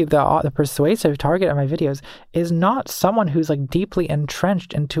that really the persuasive target of my videos is not someone who's like deeply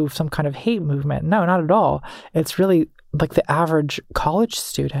entrenched into some kind of hate movement. No, not at all. It's really like the average college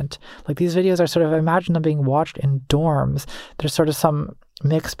student. Like these videos are sort of, imagine them being watched in dorms. There's sort of some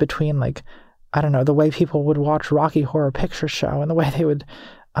mix between like, I don't know, the way people would watch Rocky Horror Picture Show and the way they would,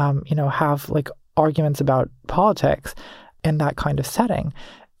 have like arguments about politics in that kind of setting.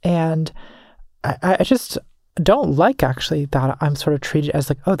 And I just don't like actually that I'm sort of treated as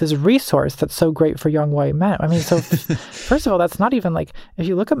like, oh, this resource that's so great for young white men. I mean, so first of all, that's not even like, if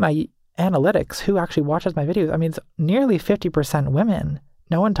you look at my analytics, who actually watches my videos, I mean, it's nearly 50% women.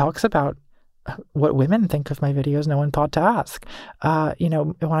 No one talks about what women think of my videos. No one thought to ask. When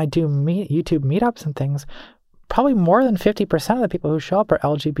I do YouTube meetups and things, probably more than 50% of the people who show up are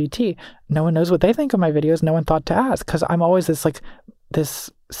LGBT. No one knows what they think of my videos. No one thought to ask, because I'm always this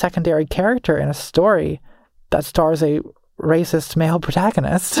secondary character in a story that stars a racist male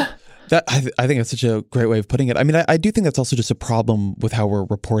protagonist. I think that's such a great way of putting it. I mean, I do think that's also just a problem with how we're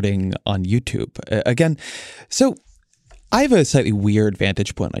reporting on YouTube. Again, so I have a slightly weird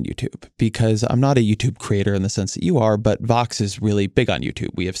vantage point on YouTube because I'm not a YouTube creator in the sense that you are, but Vox is really big on YouTube.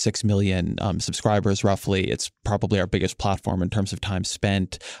 We have 6 million subscribers roughly. It's probably our biggest platform in terms of time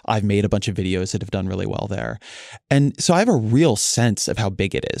spent. I've made a bunch of videos that have done really well there. And so I have a real sense of how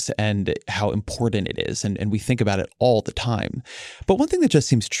big it is and how important it is. And we think about it all the time. But one thing that just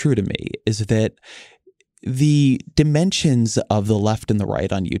seems true to me is that the dimensions of the left and the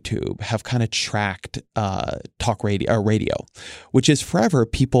right on YouTube have kind of tracked talk radio, which is forever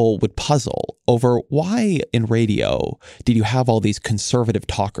people would puzzle over why in radio did you have all these conservative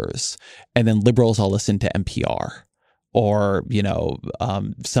talkers and then liberals all listen to NPR or,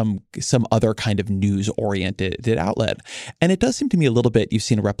 some other kind of news-oriented outlet. And it does seem to me a little bit, you've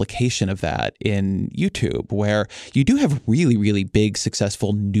seen a replication of that in YouTube, where you do have really, really big,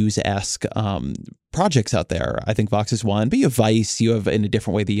 successful news-esque projects out there. I think Vox is one, but you have Vice, you have in a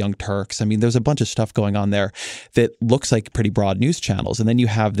different way the Young Turks. I mean, there's a bunch of stuff going on there that looks like pretty broad news channels. And then you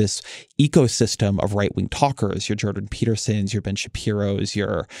have this ecosystem of right-wing talkers, your Jordan Petersons, your Ben Shapiro's,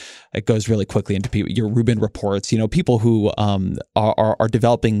 it goes really quickly into people, your Rubin Reports, people who are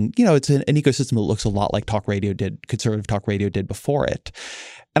developing, it's an ecosystem that looks a lot like conservative talk radio did before it.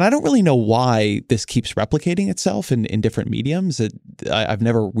 And I don't really know why this keeps replicating itself in different mediums. I've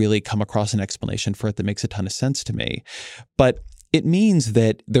never really come across an explanation for it that makes a ton of sense to me. But it means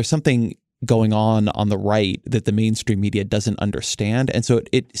that there's something going on the right that the mainstream media doesn't understand. And so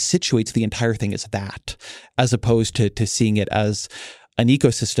it situates the entire thing as that, as opposed to seeing it as an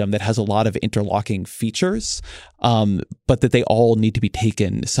ecosystem that has a lot of interlocking features, but that they all need to be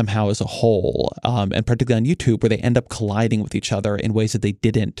taken somehow as a whole, and particularly on YouTube, where they end up colliding with each other in ways that they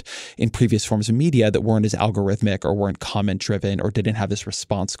didn't in previous forms of media that weren't as algorithmic or weren't comment-driven or didn't have this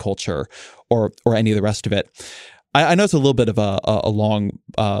response culture or any of the rest of it. I know it's a little bit of a long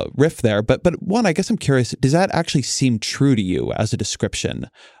riff there, but one, I guess I'm curious, does that actually seem true to you as a description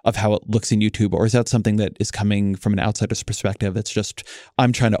of how it looks in YouTube, or is that something that is coming from an outsider's perspective that's just,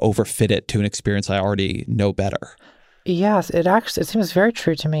 I'm trying to overfit it to an experience I already know better? Yes, it seems very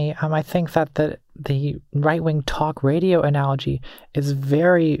true to me. I think that the right-wing talk radio analogy is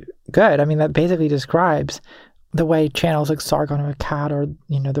very good. I mean, that basically describes the way channels like Sargon of Akkad or,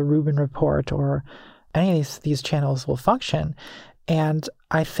 the Rubin Report or any of these channels will function. And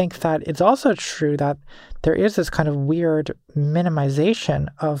I think that it's also true that there is this kind of weird minimization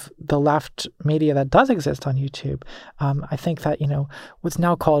of the left media that does exist on YouTube. I think that, what's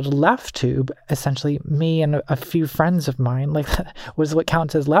now called LeftTube, essentially me and a few friends of mine, was what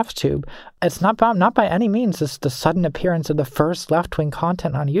counts as LeftTube. It's not by any means just the sudden appearance of the first left-wing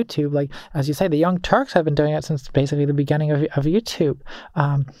content on YouTube. Like, as you say, the Young Turks have been doing it since basically the beginning of YouTube.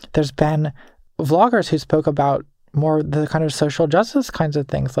 There's been vloggers who spoke about more the kind of social justice kinds of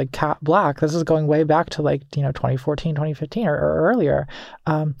things, like Kat Black. This is going way back to 2014, 2015 or earlier.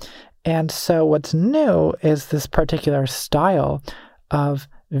 And so what's new is this particular style of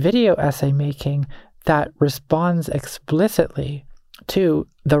video essay making that responds explicitly to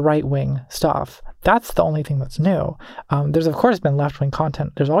the right-wing stuff. That's the only thing that's new. There's, of course, been left-wing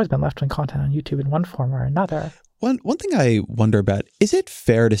content. There's always been left-wing content on YouTube in one form or another. One thing I wonder about, is it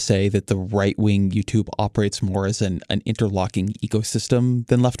fair to say that the right-wing YouTube operates more as an interlocking ecosystem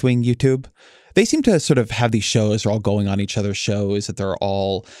than left-wing YouTube? They seem to sort of have these shows, they're all going on each other's shows, that they're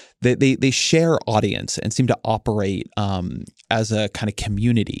all, they share audience and seem to operate as a kind of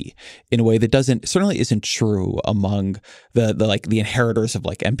community in a way that certainly isn't true among the inheritors of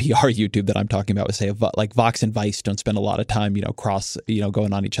like NPR YouTube that I'm talking about, with say like Vox and Vice don't spend a lot of time,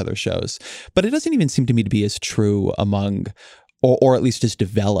 going on each other's shows. But it doesn't even seem to me to be as true among, or at least is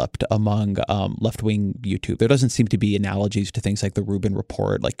developed among left-wing YouTube. There doesn't seem to be analogies to things like the Rubin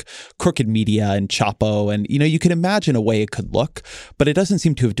Report, like Crooked Media and Chapo. And, you can imagine a way it could look, but it doesn't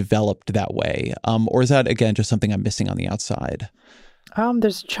seem to have developed that way. Or is that, again, just something I'm missing on the outside?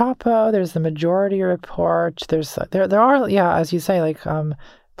 There's Chapo, there's the Majority Report. There are, as you say, like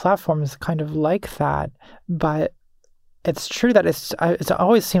platforms kind of like that. But it's true that it's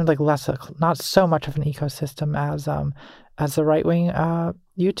always seemed like not so much of an ecosystem as the right-wing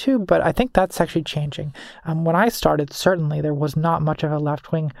YouTube, but I think that's actually changing. When I started, certainly there was not much of a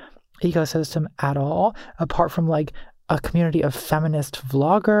left-wing ecosystem at all, apart from like a community of feminist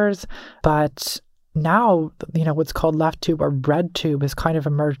vloggers. But now, what's called LeftTube or BreadTube has kind of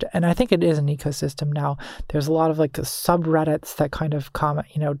emerged, and I think it is an ecosystem now. There's a lot of like subreddits that kind of comment,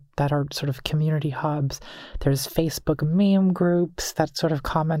 that are sort of community hubs. There's Facebook meme groups that sort of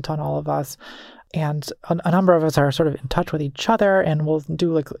comment on all of us. And a number of us are sort of in touch with each other, and we'll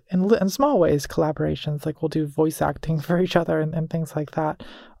do like in small ways collaborations, like we'll do voice acting for each other and things like that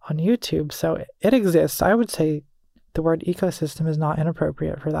on YouTube. So it exists. I would say the word ecosystem is not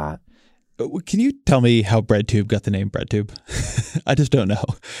inappropriate for that. Can you tell me how BreadTube got the name BreadTube? I just don't know.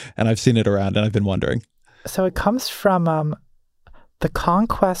 And I've seen it around and I've been wondering. So it comes from The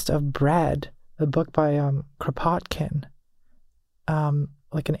Conquest of Bread, the book by Kropotkin,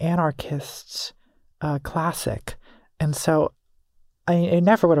 like an anarchist's classic. And so it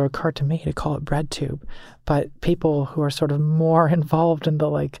never would have occurred to me to call it BreadTube, but people who are sort of more involved in the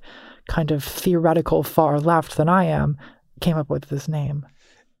like kind of theoretical far left than I am came up with this name.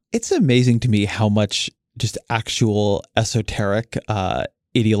 It's amazing to me how much just actual esoteric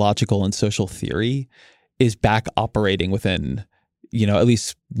ideological and social theory is back operating within, at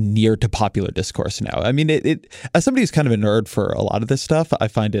least near to popular discourse now. I mean, it as somebody who's kind of a nerd for a lot of this stuff, I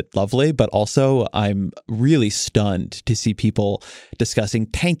find it lovely, but also I'm really stunned to see people discussing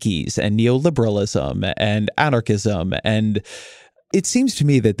tankies and neoliberalism and anarchism. And it seems to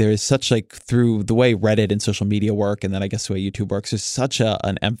me that there is such like, through the way Reddit and social media work, and then I guess the way YouTube works, there's such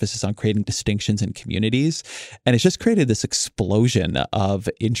an emphasis on creating distinctions in communities. And it's just created this explosion of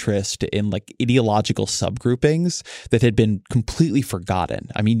interest in like ideological subgroupings that had been completely forgotten.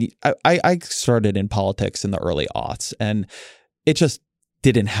 I mean, I started in politics in the early aughts, and it just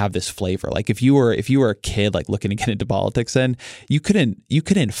didn't have this flavor. Like if you were a kid like looking to get into politics, then you couldn't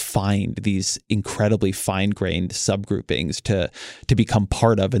find these incredibly fine-grained subgroupings to become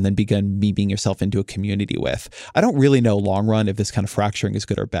part of and then begin memeing yourself into a community with. I don't really know long run if this kind of fracturing is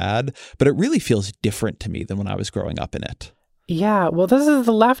good or bad, but it really feels different to me than when I was growing up in it. Yeah, well, this is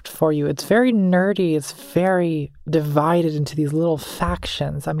the left for you. It's very nerdy. It's very divided into these little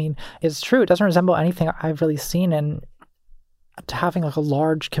factions. I mean, it's true. It doesn't resemble anything I've really seen in having like a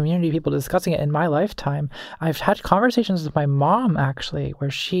large community of people discussing it in my lifetime. I've had conversations with my mom, actually,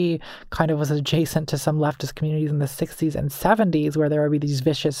 where she kind of was adjacent to some leftist communities in the 60s and 70s, where there would be these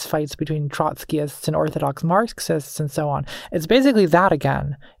vicious fights between Trotskyists and Orthodox Marxists and so on. It's basically that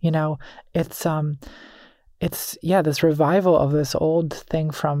again. It's this revival of this old thing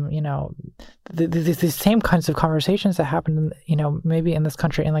from, these same kinds of conversations that happened, maybe in this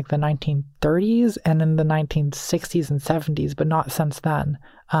country in like the 1930s and in the 1960s and 70s, but not since then,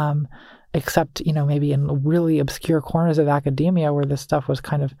 except, maybe in really obscure corners of academia where this stuff was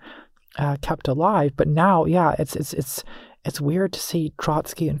kind of kept alive. But now, it's weird to see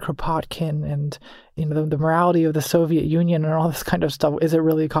Trotsky and Kropotkin and the morality of the Soviet Union and all this kind of stuff. Is it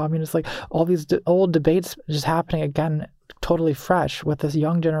really communist? Like all these old debates just happening again, totally fresh with this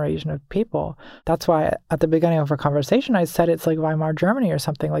young generation of people. That's why at the beginning of our conversation, I said it's like Weimar Germany or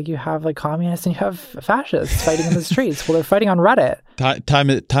something. Like you have like communists and you have fascists fighting in the streets. Well, they're fighting on Reddit.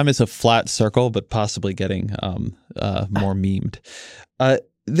 Time is a flat circle, but possibly getting more memed.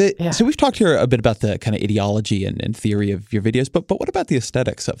 So we've talked here a bit about the kind of ideology and theory of your videos, but what about the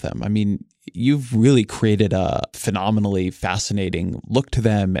aesthetics of them? I mean, you've really created a phenomenally fascinating look to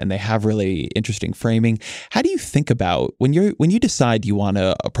them, and they have really interesting framing. How do you think about when you decide you want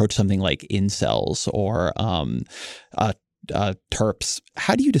to approach something like incels or TERPs?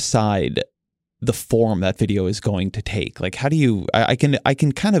 How do you decide the form that video is going to take? Like, how do you, I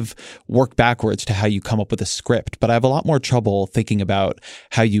can kind of work backwards to how you come up with a script, but I have a lot more trouble thinking about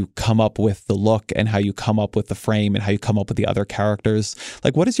how you come up with the look and how you come up with the frame and how you come up with the other characters.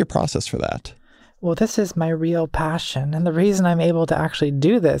 Like, what is your process for that? well, this is my real passion. And the reason I'm able to actually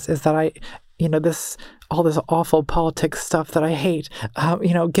do this is that all this awful politics stuff that I hate,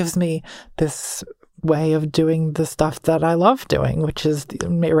 gives me this way of doing the stuff that I love doing, which is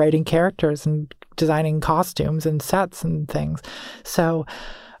writing characters and designing costumes and sets and things. So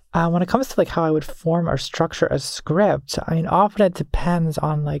when it comes to how I would form or structure a script, I mean, often it depends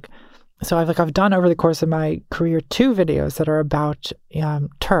on so I've done over the course of my career 2 videos that are about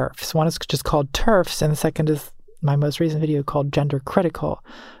TERFs. One is just called TERFs, and the second is my most recent video called Gender Critical.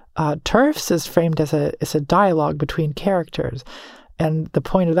 TERFs is framed as a dialogue between characters, and the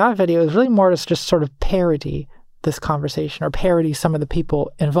point of that video is really more to just sort of parody this conversation or parody some of the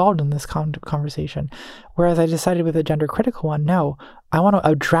people involved in this conversation. Whereas I decided with the Gender Critical one, no, I want to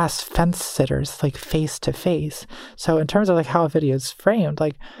address fence sitters face to face. So in terms of how a video is framed,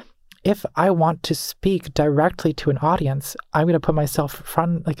 if I want to speak directly to an audience, I'm going to put myself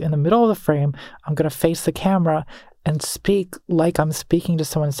front, in the middle of the frame. I'm going to face the camera and speak like I'm speaking to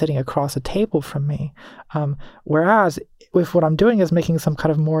someone sitting across a table from me. Whereas if what I'm doing is making some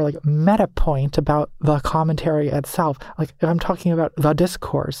kind of more meta point about the commentary itself, if I'm talking about the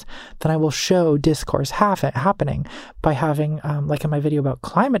discourse, then I will show discourse happening by having, in my video about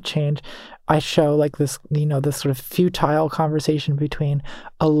climate change, I show this sort of futile conversation between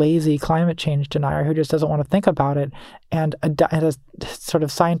a lazy climate change denier who just doesn't want to think about it and a sort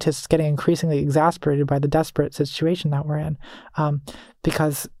of scientists getting increasingly exasperated by the desperate situation that we're in.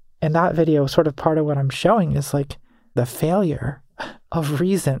 Because in that video, sort of part of what I'm showing is the failure of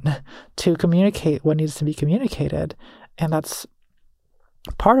reason to communicate what needs to be communicated. And that's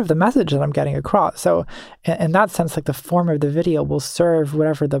part of the message that I'm getting across. So in that sense, the form of the video will serve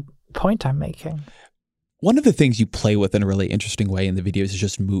whatever the point I'm making. One of the things you play with in a really interesting way in the videos is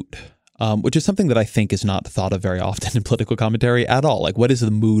just mood, which is something that I think is not thought of very often in political commentary at all. What is the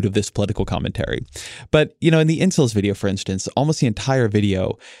mood of this political commentary? But, in the incels video, for instance, almost the entire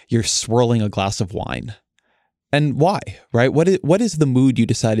video, you're swirling a glass of wine. And why, right? What is the mood you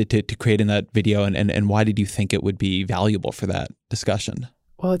decided to create in that video, and why did you think it would be valuable for that discussion?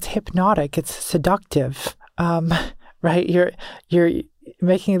 Well, it's hypnotic. It's seductive, right? You're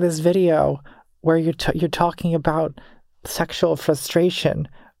making this video where you're talking about sexual frustration.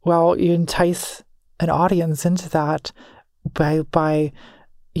 Well, you entice an audience into that by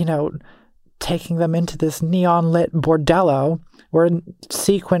taking them into this neon lit bordello where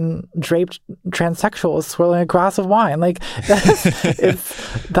sequin draped transsexuals swirling a glass of wine. That's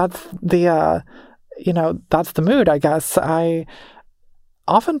the mood, I guess.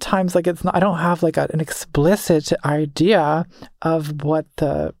 Oftentimes I don't have an explicit idea of what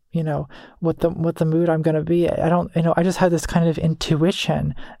the mood I'm going to be. I just have this kind of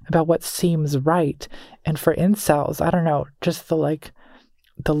intuition about what seems right. And for incels, I don't know, just the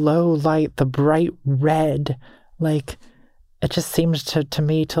low light, the bright red, it just seems to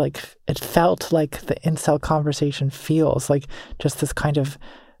me it felt like the incel conversation feels just this kind of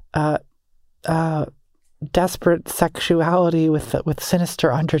desperate sexuality with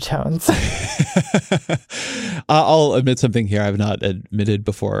sinister undertones. I'll admit something here I've not admitted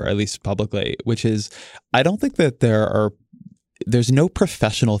before, at least publicly, which is I don't think that there's no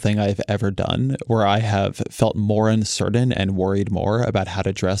professional thing I've ever done where I have felt more uncertain and worried more about how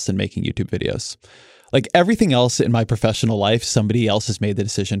to dress than making YouTube videos. Everything else in my professional life, somebody else has made the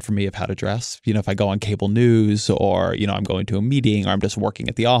decision for me of how to dress. If I go on cable news or, I'm going to a meeting or I'm just working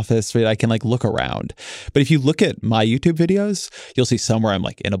at the office, right? I can look around. But if you look at my YouTube videos, you'll see somewhere I'm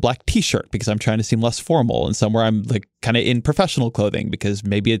in a black t-shirt because I'm trying to seem less formal, and somewhere I'm kind of in professional clothing because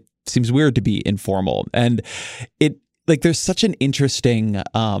maybe it seems weird to be informal. And there's such an interesting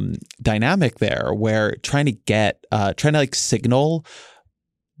dynamic there where trying to signal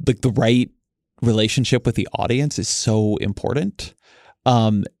the right relationship with the audience is so important.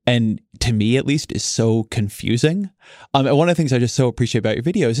 And to me, at least, is so confusing. And one of the things I just so appreciate about your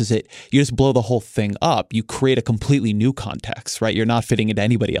videos is that you just blow the whole thing up. You create a completely new context, right? You're not fitting into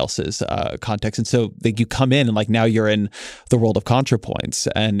anybody else's context. And so you come in and now you're in the world of ContraPoints.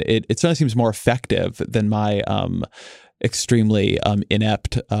 And it certainly seems more effective than my extremely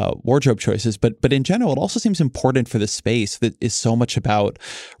inept wardrobe choices. But in general, it also seems important for the space that is so much about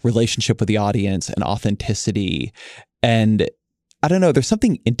relationship with the audience and authenticity. And I don't know, there's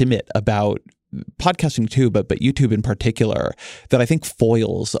something intimate about podcasting too, but YouTube in particular, that I think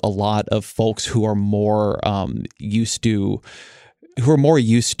foils a lot of folks who are more used to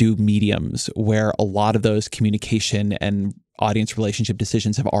mediums where a lot of those communication and audience relationship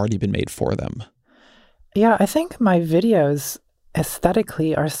decisions have already been made for them. Yeah, I think my videos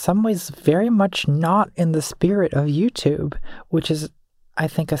aesthetically are some ways very much not in the spirit of YouTube, which is, I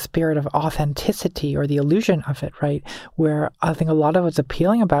think, a spirit of authenticity or the illusion of it, right? Where I think a lot of what's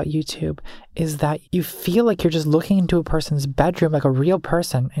appealing about YouTube is that you feel like you're just looking into a person's bedroom like a real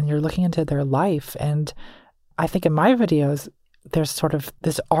person, and you're looking into their life. And I think in my videos, there's sort of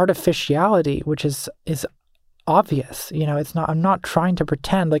this artificiality, which is obvious. It's not, I'm not trying to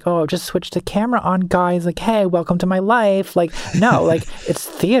pretend like, oh, just switch the camera on, guys, like, hey, welcome to my life. Like, no, like, it's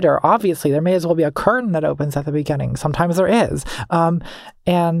theater. Obviously, there may as well be a curtain that opens at the beginning. Sometimes there is.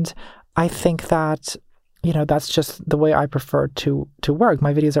 And I think that, that's just the way I prefer to work.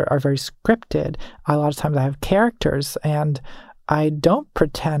 My videos are very scripted. A lot of times I have characters, and I don't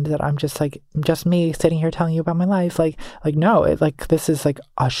pretend that I'm just me sitting here telling you about my life. Like no, this is like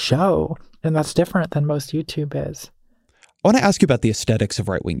a show. And that's different than most YouTube is. I want to ask you about the aesthetics of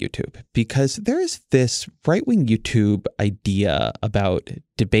right-wing YouTube, because there is this right-wing YouTube idea about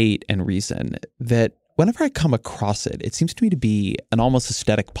debate and reason that whenever I come across it, it seems to me to be an almost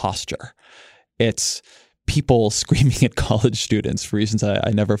aesthetic posture. It's people screaming at college students for reasons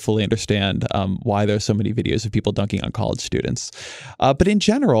I never fully understand, why there's so many videos of people dunking on college students. But in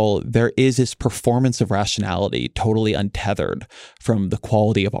general, there is this performance of rationality totally untethered from the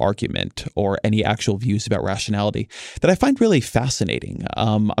quality of argument or any actual views about rationality that I find really fascinating.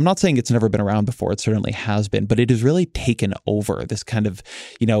 I'm not saying it's never been around before. It certainly has been, but it has really taken over this kind of,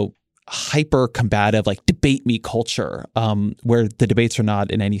 hyper combative, like debate me culture, where the debates are not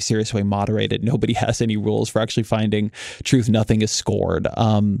in any serious way moderated. Nobody has any rules for actually finding truth. Nothing is scored.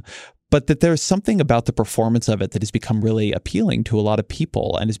 But that there's something about the performance of it that has become really appealing to a lot of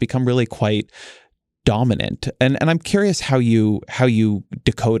people and has become really quite dominant. And I'm curious how you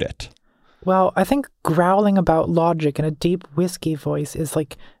decode it. Well, I think growling about logic in a deep whiskey voice is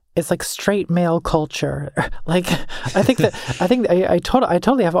like, it's like straight male culture. Like, I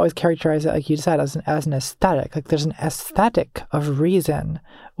totally have always characterized it, like you said, as an aesthetic. Like, there's an aesthetic of reason,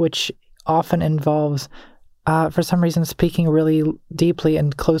 which often involves, for some reason, speaking really deeply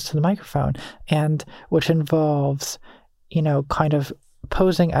and close to the microphone, and which involves, kind of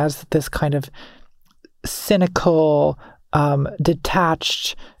posing as this kind of cynical,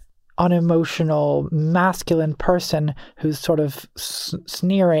 detached, unemotional, masculine person who's sort of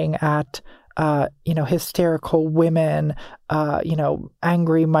sneering at, hysterical women,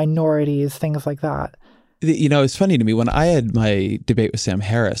 angry minorities, things like that. It's funny to me, when I had my debate with Sam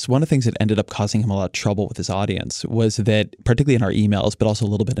Harris, one of the things that ended up causing him a lot of trouble with his audience was that, particularly in our emails, but also a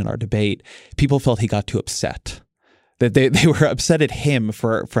little bit in our debate, people felt he got too upset. That they were upset at him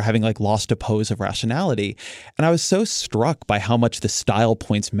for having like lost a pose of rationality. And I was so struck by how much the style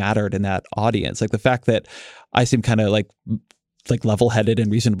points mattered in that audience. Like the fact that I seemed kind of like level-headed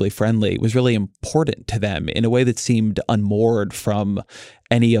and reasonably friendly was really important to them in a way that seemed unmoored from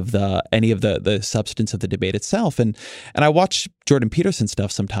any of the substance of the debate itself. And I watch Jordan Peterson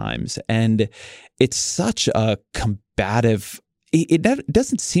stuff sometimes, and it's such a combative. It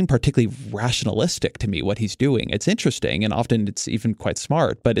doesn't seem particularly rationalistic to me, what he's doing. It's interesting, and often it's even quite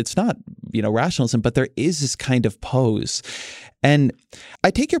smart, but it's not, rationalism. But there is this kind of pose. And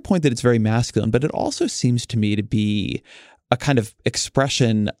I take your point that it's very masculine, but it also seems to me to be a kind of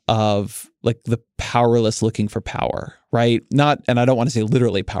expression of like the powerless looking for power, right? And I don't want to say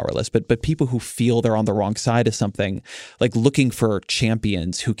literally powerless, but people who feel they're on the wrong side of something, like looking for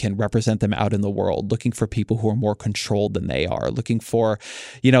champions who can represent them out in the world, looking for people who are more controlled than they are, looking for,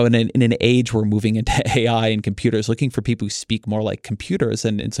 in an age we're moving into AI and computers, looking for people who speak more like computers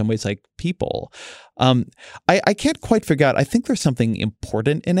and in some ways like people. I can't quite figure out, I think there's something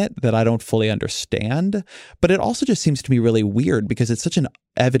important in it that I don't fully understand, but it also just seems to me really weird because it's such an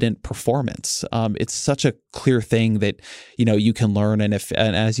evident performance. It's such a clear thing that, you can learn. And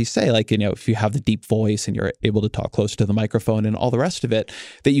as you say, like, if you have the deep voice and you're able to talk close to the microphone and all the rest of it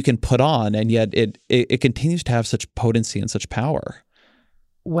that you can put on, and yet it continues to have such potency and such power.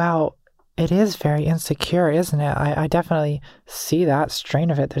 Well, it is very insecure, isn't it? I definitely see that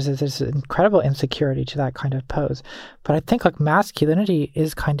strain of it. There's this incredible insecurity to that kind of pose. But I think like masculinity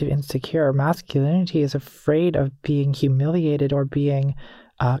is kind of insecure. Masculinity is afraid of being humiliated or being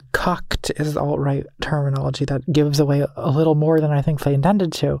cucked, is the alt-right terminology that gives away a little more than I think they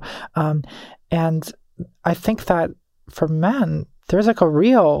intended to. And I think that for men, there's like a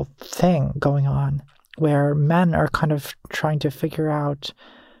real thing going on where men are kind of trying to figure out,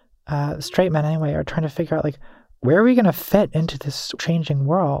 straight men anyway, are trying to figure out like, where are we going to fit into this changing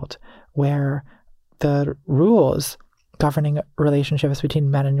world where the rules governing relationships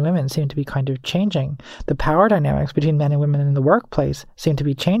between men and women seem to be kind of changing. The power dynamics between men and women in the workplace seem to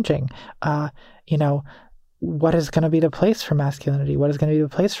be changing. What is going to be the place for masculinity? What is going to be the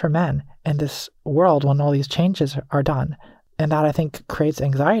place for men in this world when all these changes are done? and that I think creates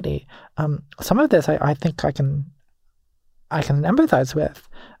anxiety. Some of this I think I can empathize with,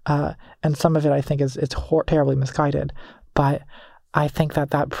 and some of it I think it's terribly misguided. But I think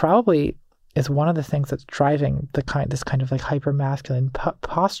that probably is one of the things that's driving this kind of like hyper masculine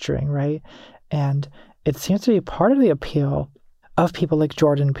posturing, right? And it seems to be part of the appeal of people like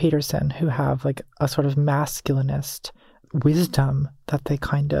Jordan Peterson, who have like a sort of masculinist wisdom that they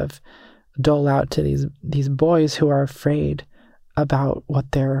kind of dole out to these boys who are afraid about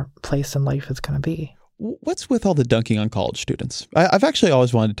what their place in life is going to be. What's with all the dunking on college students? I've actually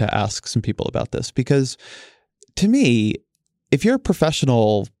always wanted to ask some people about this, because to me, if you're a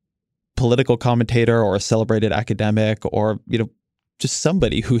professional political commentator or a celebrated academic, or, just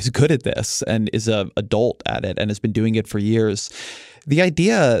somebody who's good at this and is an adult at it and has been doing it for years, the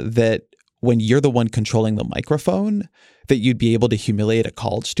idea that when you're the one controlling the microphone, that you'd be able to humiliate a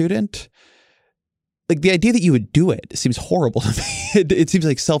college student, like the idea that you would do it seems horrible to me. It seems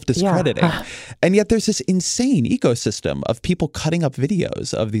like self-discrediting. Yeah. And yet there's this insane ecosystem of people cutting up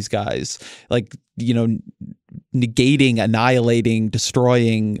videos of these guys, like, negating, annihilating,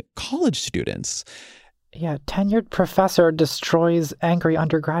 destroying college students. Yeah, tenured professor destroys angry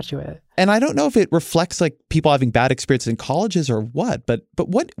undergraduate. And I don't know if it reflects like people having bad experiences in colleges or what, but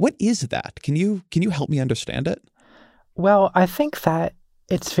what is that? Can you help me understand it? Well, I think that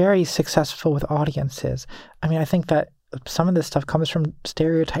it's very successful with audiences. I mean, I think that some of this stuff comes from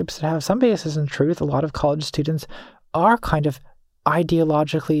stereotypes that have some basis in truth. A lot of college students are kind of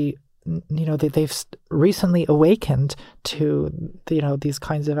ideologically, they've recently awakened to, these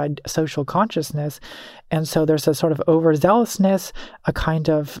kinds of social consciousness. And so there's a sort of overzealousness, a kind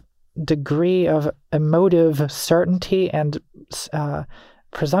of degree of emotive certainty and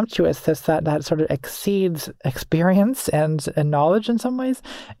presumptuousness that sort of exceeds experience and knowledge in some ways.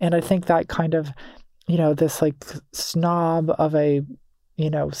 And I think that kind of, this like snob of a,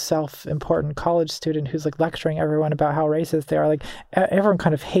 self-important college student who's like lecturing everyone about how racist they are. Like everyone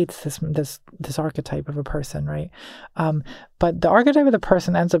kind of hates this archetype of a person, right? But the archetype of the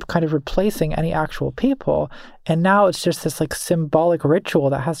person ends up kind of replacing any actual people. And now it's just this like symbolic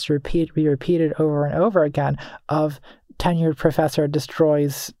ritual that has to be repeated over and over again of tenured professor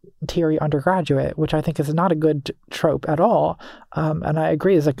destroys teary undergraduate, which I think is not a good trope at all. And I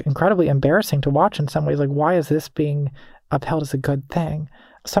agree, is like incredibly embarrassing to watch in some ways. Like, why is this being upheld as a good thing?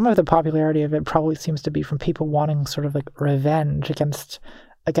 Some of the popularity of it probably seems to be from people wanting sort of like revenge against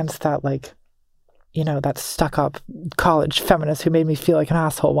that, like, that stuck up college feminist who made me feel like an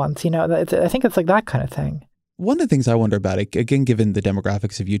asshole once. I think it's like that kind of thing. One of the things I wonder about, again, given the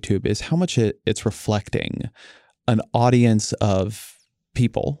demographics of YouTube, is how much it's reflecting an audience of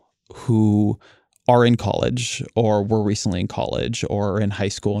people who are in college or were recently in college or in high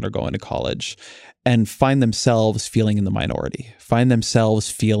school and are going to college and find themselves feeling in the minority, find themselves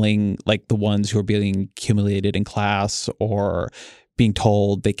feeling like the ones who are being humiliated in class or being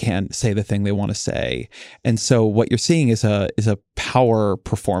told they can't say the thing they want to say. And so what you're seeing is a power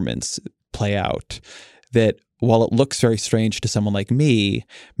performance play out that, while it looks very strange to someone like me,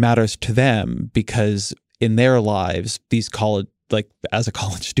 matters to them because in their lives, these college, like as a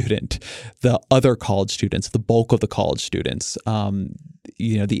college student, the other college students, the bulk of the college students,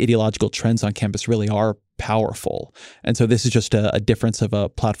 the ideological trends on campus really are powerful. And so this is just a difference of a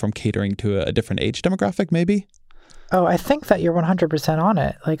platform catering to a different age demographic, maybe? Oh, I think that you're 100% on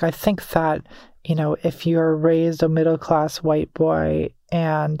it. Like, I think that, if you're raised a middle-class white boy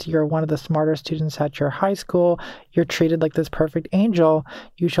and you're one of the smarter students at your high school, you're treated like this perfect angel.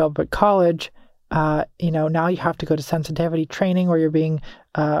 You show up at college, now you have to go to sensitivity training where you're being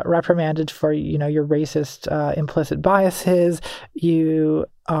reprimanded for, your racist implicit biases. You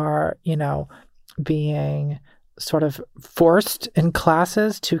are, being sort of forced in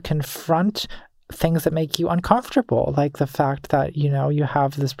classes to confront things that make you uncomfortable, like the fact that, you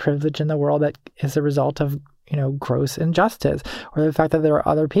have this privilege in the world that is a result of, gross injustice, or the fact that there are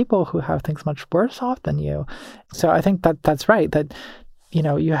other people who have things much worse off than you. So I think that that's right, that,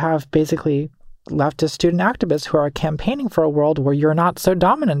 you have basically leftist student activists who are campaigning for a world where you're not so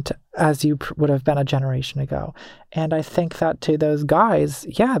dominant as you would have been a generation ago. And I think that to those guys,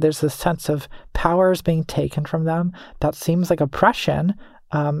 there's this sense of powers being taken from them. That seems like oppression,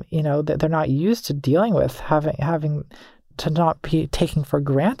 that they're not used to dealing with, having to not be taking for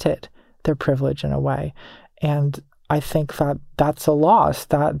granted their privilege in a way. And I think that that's a loss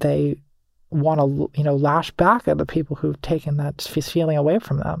that they want to, lash back at the people who've taken that feeling away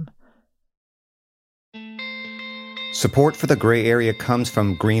from them. Support for The Gray Area comes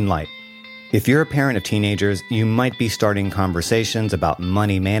from Greenlight. If you're a parent of teenagers, you might be starting conversations about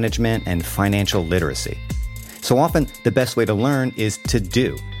money management and financial literacy. So often, the best way to learn is to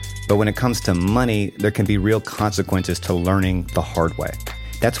do. But when it comes to money, there can be real consequences to learning the hard way.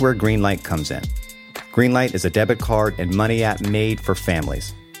 That's where Greenlight comes in. Greenlight is a debit card and money app made for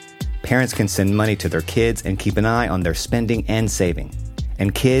families. Parents can send money to their kids and keep an eye on their spending and saving.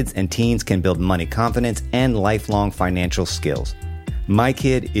 And kids and teens can build money confidence and lifelong financial skills. My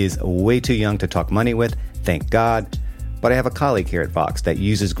kid is way too young to talk money with, thank God, but I have a colleague here at Vox that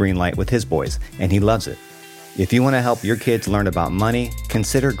uses Greenlight with his boys, and he loves it. If you want to help your kids learn about money,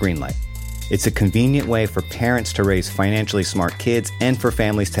 consider Greenlight. It's a convenient way for parents to raise financially smart kids and for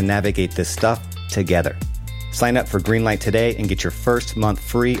families to navigate this stuff together. Sign up for Greenlight today and get your first month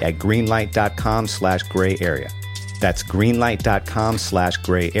free at greenlight.com/grayarea. That's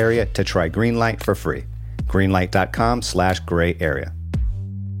greenlight.com/grayarea to try Greenlight for free. greenlight.com/grayarea.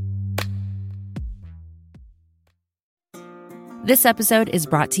 This episode is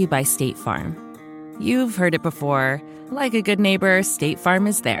brought to you by State Farm. You've heard it before. Like a good neighbor, State Farm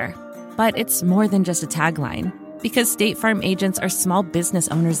is there. But it's more than just a tagline, because State Farm agents are small business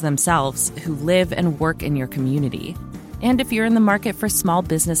owners themselves who live and work in your community. And if you're in the market for small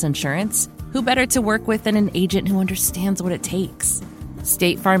business insurance, who better to work with than an agent who understands what it takes?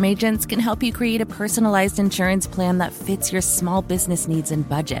 State Farm agents can help you create a personalized insurance plan that fits your small business needs and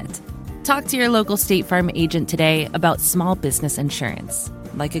budget. Talk to your local State Farm agent today about small business insurance.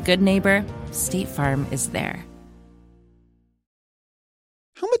 Like a good neighbor, State Farm is there.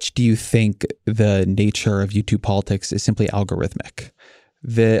 How much do you think the nature of YouTube politics is simply algorithmic?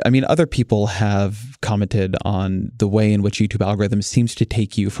 Other people have commented on the way in which YouTube algorithm seems to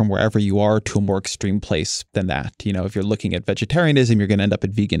take you from wherever you are to a more extreme place than that. You know, if you're looking at vegetarianism, you're going to end up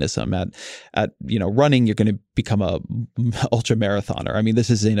at veganism. At running, you're going to become a ultra marathoner. I mean,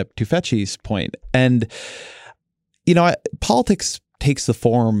 this is Zeynep Tufekci's point. And, politics takes the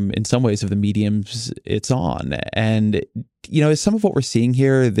form in some ways of the mediums it's on. And, some of what we're seeing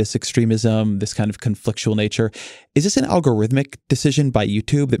here, this extremism, this kind of conflictual nature, is this an algorithmic decision by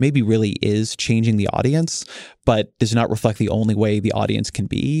YouTube that maybe really is changing the audience, but does not reflect the only way the audience can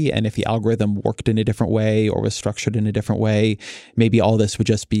be? And if the algorithm worked in a different way or was structured in a different way, maybe all this would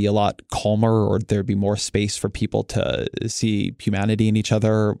just be a lot calmer, or there'd be more space for people to see humanity in each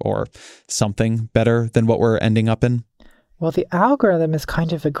other or something better than what we're ending up in? Well, the algorithm is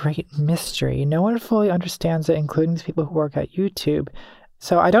kind of a great mystery. No one fully understands it, including the people who work at YouTube.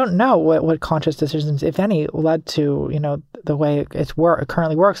 So I don't know what conscious decisions, if any, led to, the way it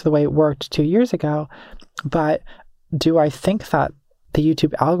currently works, the way it worked 2 years ago. But do I think that the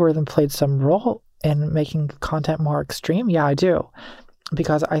YouTube algorithm played some role in making content more extreme? Yeah, I do.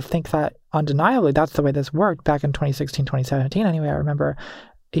 Because I think that undeniably that's the way this worked back in 2016, 2017. Anyway, I remember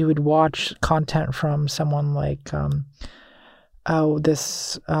you would watch content from someone like...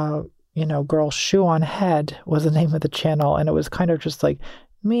 this girl Shoe on Head was the name of the channel, and it was kind of just like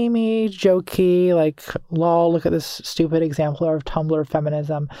meme, jokey, like lol, look at this stupid example of Tumblr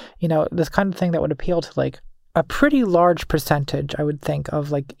feminism, this kind of thing that would appeal to like a pretty large percentage, I would think,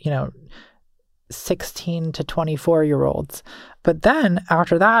 of 16 to 24-year-olds. But then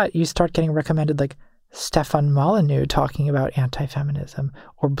after that, you start getting recommended like Stefan Molyneux talking about anti-feminism,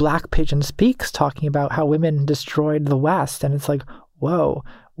 or Black Pigeon Speaks talking about how women destroyed the West. And it's like, whoa,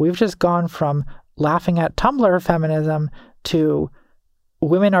 we've just gone from laughing at Tumblr feminism to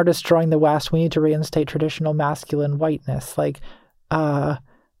women are destroying the West. We need to reinstate traditional masculine whiteness. That's a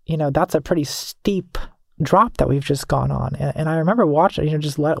pretty steep drop that we've just gone on. And I remember watching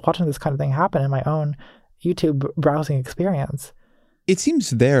this kind of thing happen in my own YouTube browsing experience. It seems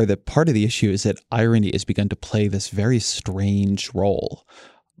there that part of the issue is that irony has begun to play this very strange role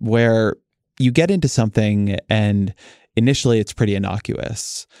where you get into something and initially it's pretty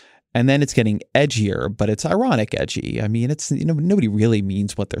innocuous, and then it's getting edgier, but it's ironic edgy. I mean, it's, nobody really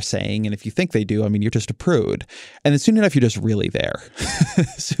means what they're saying. And if you think they do, I mean, you're just a prude. And then soon enough, you're just really there.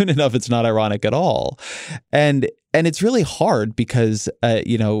 Soon enough, it's not ironic at all. And it's really hard because,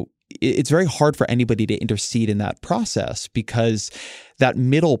 it's very hard for anybody to intercede in that process because that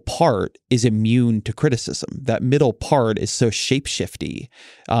middle part is immune to criticism. That middle part is so shapeshifty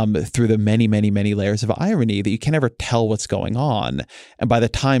through the many, many, many layers of irony that you can never tell what's going on. And by the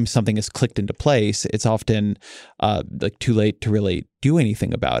time something is clicked into place, it's often too late to really do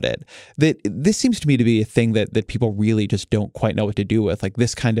anything about it. This seems to me to be a thing that people really just don't quite know what to do with. Like,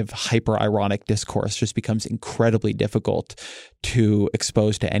 this kind of hyper-ironic discourse just becomes incredibly difficult to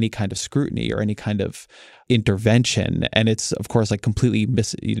expose to any kind of scrutiny or any kind of intervention. And it's, of course, like completely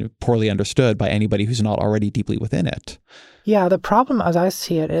completely poorly understood by anybody who's not already deeply within it. Yeah, the problem as I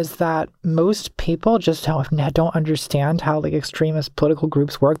see it is that most people just don't understand how like extremist political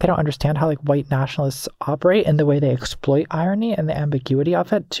groups work. They don't understand how like white nationalists operate and the way they exploit irony and the ambiguity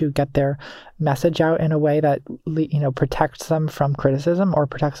of it to get their message out in a way that, you know, protects them from criticism or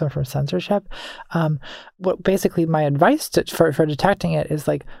protects them from censorship. What basically my advice for detecting it is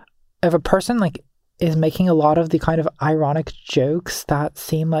like, if a person like is making a lot of the kind of ironic jokes that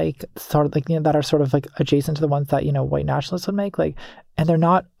seem like sort of like, you know, that are sort of like adjacent to the ones that, you know, white nationalists would make, like, and they're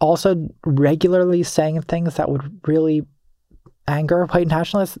not also regularly saying things that would really anger white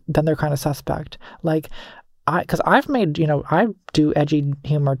nationalists, then they're kind of suspect. Like, because I've made, you know, I do edgy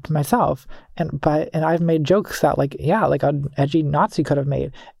humor myself, and I've made jokes that like, yeah, like an edgy Nazi could have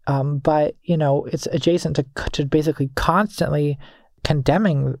made, but you know, it's adjacent to basically constantly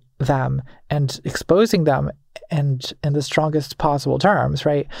condemning them and exposing them and in the strongest possible terms,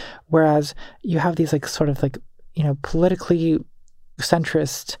 right? Whereas you have these like sort of like, you know, politically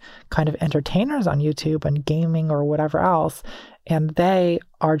centrist kind of entertainers on YouTube and gaming or whatever else, and they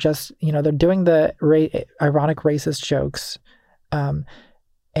are just, you know, they're doing the ironic racist jokes,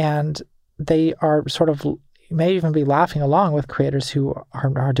 and they are sort of may even be laughing along with creators who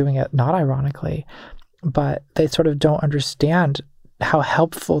are doing it not ironically, but they sort of don't understand how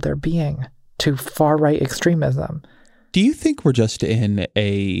helpful they're being to far-right extremism. Do you think we're just in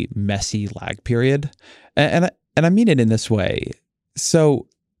a messy lag period? And I mean it in this way. So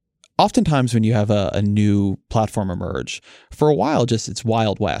oftentimes when you have a new platform emerge, for a while just it's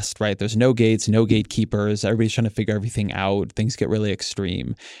Wild West, right? There's no gates, no gatekeepers. Everybody's trying to figure everything out. Things get really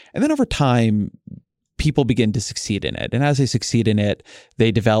extreme. And then over time, people begin to succeed in it. And as they succeed in it,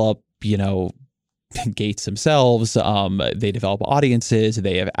 they develop, you know, gates themselves, they develop audiences,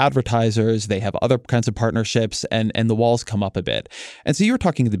 they have advertisers, they have other kinds of partnerships, and the walls come up a bit. And so you were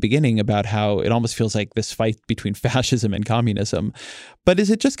talking at the beginning about how it almost feels like this fight between fascism and communism. But is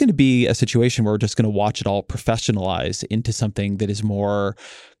it just going to be a situation where we're just going to watch it all professionalize into something that is more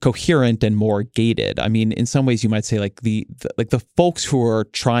coherent and more gated? I mean, in some ways you might say like the folks who are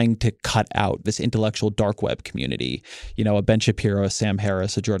trying to cut out this intellectual dark web community, you know, a Ben Shapiro, a Sam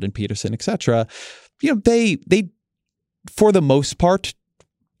Harris, a Jordan Peterson, etc., you know, they for the most part,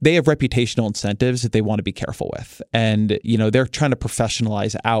 they have reputational incentives that they want to be careful with. And, you know, they're trying to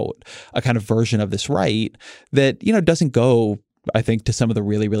professionalize out a kind of version of this right that, you know, doesn't go, I think, to some of the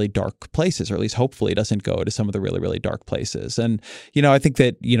really, really dark places, or at least hopefully doesn't go to some of the really, really dark places. And, you know, I think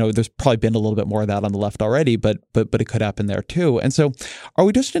that, you know, there's probably been a little bit more of that on the left already, but it could happen there too. And so are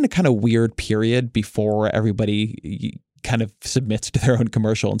we just in a kind of weird period before everybody kind of submits to their own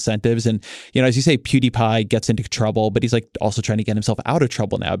commercial incentives? And, you know, as you say, PewDiePie gets into trouble, but he's like also trying to get himself out of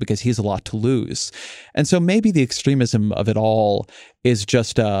trouble now because he has a lot to lose. And so maybe the extremism of it all is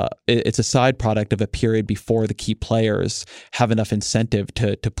just it's a side product of a period before the key players have enough incentive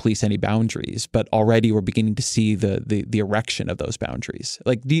to police any boundaries. But already we're beginning to see the erection of those boundaries.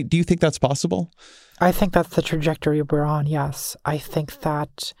 Like, do you think that's possible? I think that's the trajectory we're on, yes. I think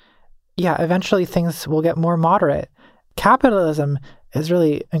that, yeah, eventually things will get more moderate. Capitalism is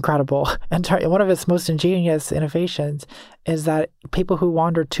really incredible. And one of its most ingenious innovations is that people who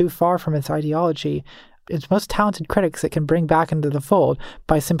wander too far from its ideology, its most talented critics, it can bring back into the fold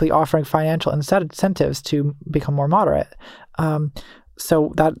by simply offering financial incentives to become more moderate.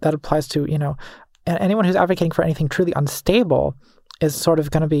 So that applies to, you know, and anyone who's advocating for anything truly unstable is sort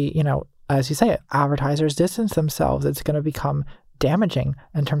of going to be, you know, as you say, advertisers distance themselves. It's going to become damaging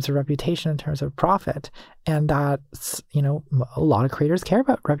in terms of reputation, in terms of profit. And that's, you know, a lot of creators care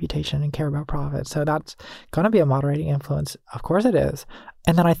about reputation and care about profit. So that's going to be a moderating influence. Of course it is.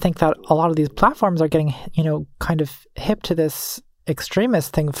 And then I think that a lot of these platforms are getting, you know, kind of hip to this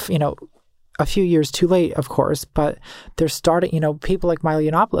extremist thing, you know, a few years too late, of course, but they're starting, you know, people like Milo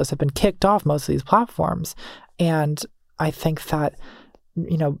Yiannopoulos have been kicked off most of these platforms. And I think that,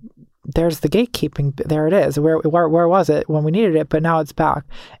 you know, there's the gatekeeping. There it is. Where was it when we needed it? But now it's back.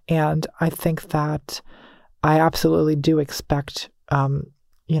 And I think that I absolutely do expect,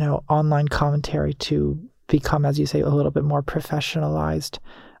 you know, online commentary to become, as you say, a little bit more professionalized.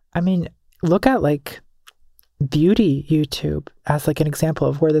 I mean, look at like beauty YouTube as like an example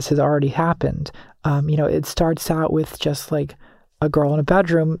of where this has already happened. You know, it starts out with just like a girl in a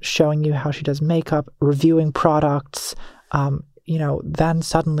bedroom showing you how she does makeup, reviewing products, you know, then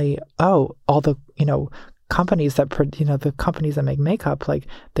suddenly, all the, you know, companies that, you know, the companies that make makeup, like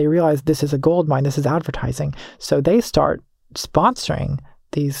they realize this is a gold mine, this is advertising. So they start sponsoring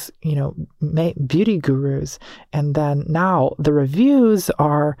these, beauty gurus. And then now the reviews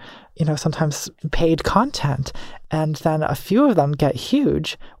are, sometimes paid content. And then a few of them get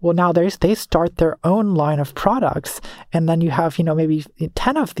huge. Well, now they start their own line of products. And then you have, maybe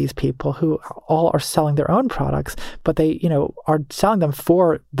 10 of these people who all are selling their own products, but they, are selling them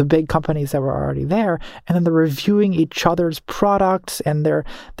for the big companies that were already there. And then they're reviewing each other's products, and they're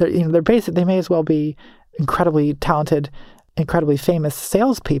basically, they may as well be incredibly talented, incredibly famous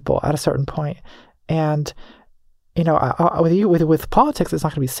salespeople at a certain point. And, with politics, it's not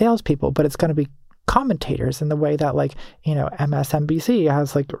going to be salespeople, but it's going to be commentators in the way that, MSNBC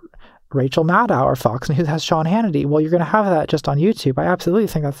has Rachel Maddow, or Fox News has Sean Hannity. Well, you're going to have that just on YouTube. I absolutely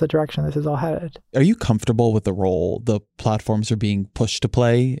think that's the direction this is all headed. Are you comfortable with the role the platforms are being pushed to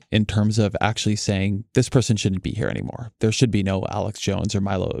play in terms of actually saying this person shouldn't be here anymore? There should be no Alex Jones or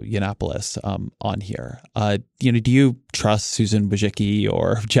Milo Yiannopoulos on here. Do you trust Susan Wojcicki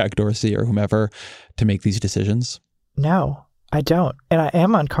or Jack Dorsey or whomever to make these decisions? No, I don't. And I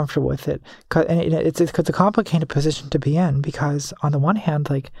am uncomfortable with it. It's a complicated position to be in, because on the one hand,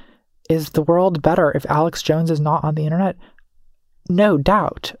 is the world better if Alex Jones is not on the internet? No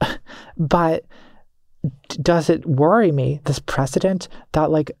doubt. But does it worry me, this precedent that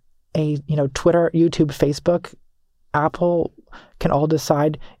Twitter, YouTube, Facebook, Apple can all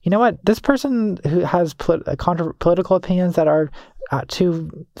decide, this person who has political opinions that are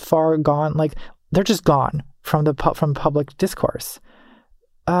too far gone, they're just gone from public discourse.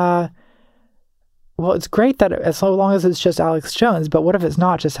 Well, it's great that as long as it's just Alex Jones, but what if it's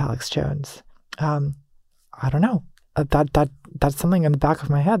not just Alex Jones? I don't know. That's something in the back of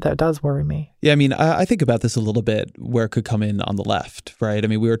my head that does worry me. Yeah, I think about this a little bit where it could come in on the left, right?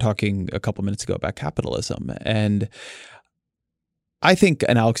 We were talking a couple minutes ago about capitalism, and I think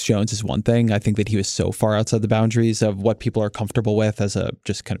an Alex Jones is one thing. I think that he was so far outside the boundaries of what people are comfortable with as a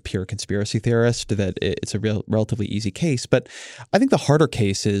just kind of pure conspiracy theorist that it's a relatively easy case. But I think the harder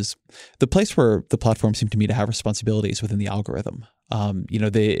case is the place where the platforms seem to me to have responsibilities within the algorithm.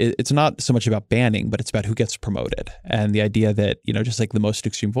 It's not so much about banning, but it's about who gets promoted. And the idea that, just like the most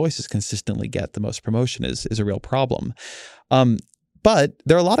extreme voices consistently get the most promotion is a real problem. But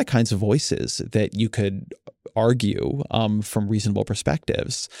there are a lot of kinds of voices that you could argue from reasonable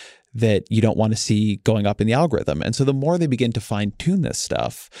perspectives that you don't want to see going up in the algorithm. And so the more they begin to fine tune this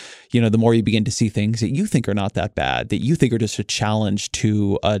stuff, the more you begin to see things that you think are not that bad, that you think are just a challenge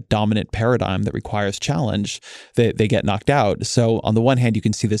to a dominant paradigm that requires challenge, they get knocked out. So on the one hand, you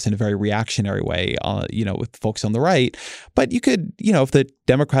can see this in a very reactionary way, with folks on the right. But you could, if the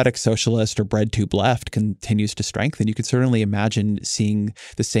Democratic Socialist or breadtube left continues to strengthen, you could certainly imagine seeing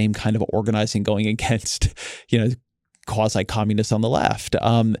the same kind of organizing going against, quasi-communists on the left.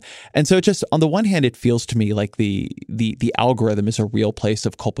 And so just on the one hand, it feels to me like the algorithm is a real place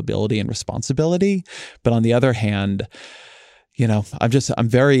of culpability and responsibility. But on the other hand, I'm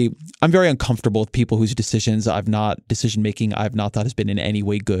very uncomfortable with people whose decision making I've not thought has been in any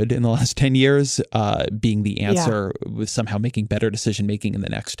way good in the last 10 years, being the answer with somehow making better decision making in the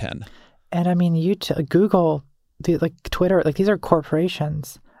next 10. And Google, Twitter, these are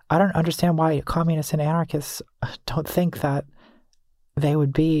corporations. I don't understand why communists and anarchists don't think that they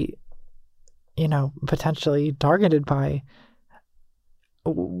would be, potentially targeted by,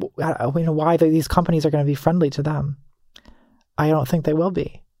 why these companies are going to be friendly to them. I don't think they will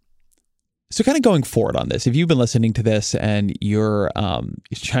be. So kind of going forward on this, if you've been listening to this and you're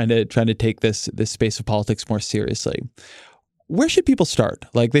trying to take this space of politics more seriously, where should people start?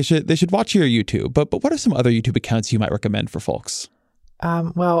 They should watch your YouTube, but what are some other YouTube accounts you might recommend for folks?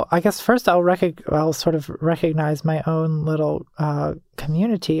 Well, I guess first I'll sort of recognize my own little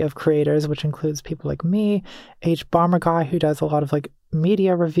community of creators, which includes people like me, H. Bomber Guy, who does a lot of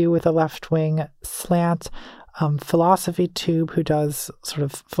media review with a left-wing slant, Philosophy Tube, who does sort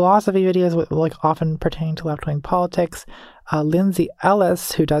of philosophy videos often pertaining to left-wing politics, Lindsay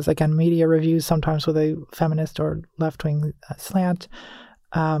Ellis, who does, again, media reviews, sometimes with a feminist or left-wing slant,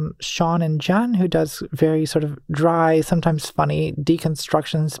 Sean and Jen, who does very sort of dry, sometimes funny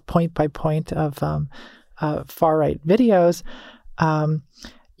deconstructions, point by point of far-right videos.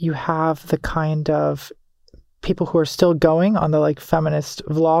 You have the kind of people who are still going on the feminist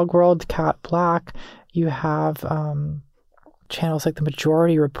vlog world, Kat Black. You have channels like The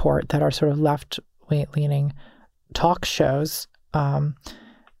Majority Report that are sort of left-leaning talk shows.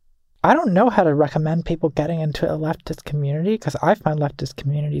 I don't know how to recommend people getting into a leftist community, because I find leftist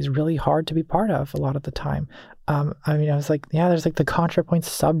communities really hard to be part of a lot of the time. I was there's the ContraPoints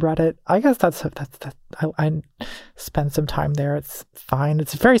subreddit. I guess I spend some time there. It's fine.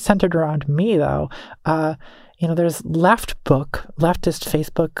 It's very centered around me, though. there's leftist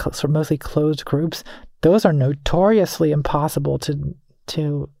Facebook, sort of mostly closed groups. Those are notoriously impossible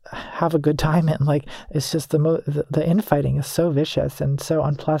to have a good time in. Like, it's just the infighting is so vicious and so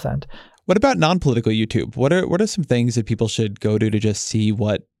unpleasant. What about non-political YouTube? What are some things that people should go to just see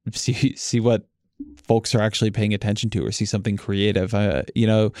what folks are actually paying attention to, or see something creative?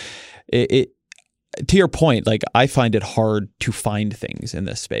 To your point, like, I find it hard to find things in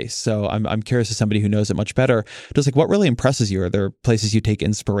this space. So I'm curious, as somebody who knows it much better, just like, what really impresses you? Are there places you take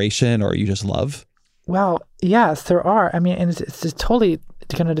inspiration or you just love? Well, yes, there are. I mean, and it's totally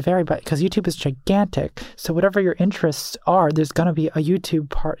going to vary, but because YouTube is gigantic, so whatever your interests are, there's going to be a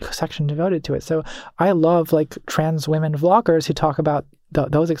YouTube section devoted to it. So I love like trans women vloggers who talk about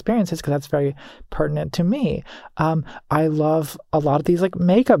those experiences, because that's very pertinent to me. I love a lot of these like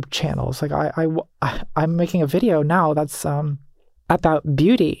makeup channels. Like I'm making a video now that's about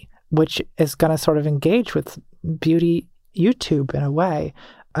beauty, which is going to sort of engage with beauty YouTube in a way.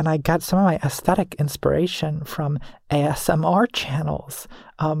 And I got some of my aesthetic inspiration from ASMR channels.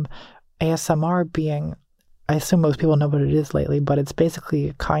 ASMR being, I assume most people know what it is lately, but it's basically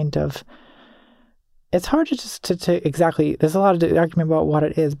a kind of, it's hard to just to exactly, there's a lot of argument about what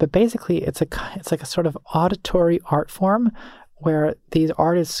it is, but basically it's like a sort of auditory art form where these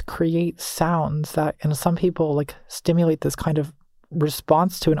artists create sounds that, and some people like stimulate this kind of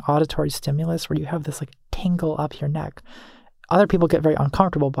response to an auditory stimulus where you have this like tingle up your neck. Other people get very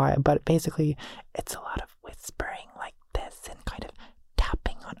uncomfortable by it, but basically it's a lot of whispering like this and kind of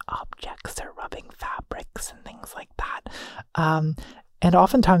tapping on objects or rubbing fabrics and things like that. And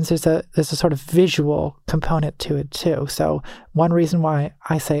oftentimes there's a sort of visual component to it too. So one reason why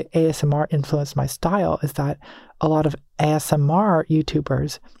I say ASMR influenced my style is that a lot of ASMR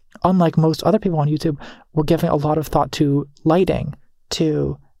YouTubers, unlike most other people on YouTube, were giving a lot of thought to lighting,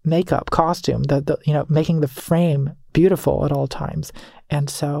 to makeup, costume, making the frame beautiful at all times. And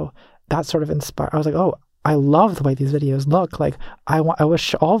so that sort of inspired, I was like, oh, I love the way these videos look. Like, I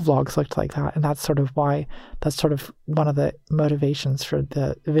wish all vlogs looked like that. And that's sort of one of the motivations for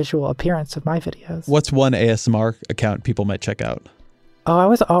the visual appearance of my videos. What's one ASMR account people might check out? Oh,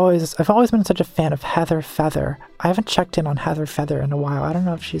 I've always been such a fan of Heather Feather. I haven't checked in on Heather Feather in a while. I don't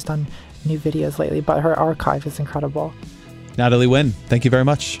know if she's done new videos lately, but her archive is incredible. Natalie Wynn, thank you very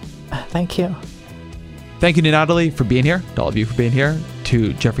much. Thank you. Thank you to Natalie for being here, to all of you for being here,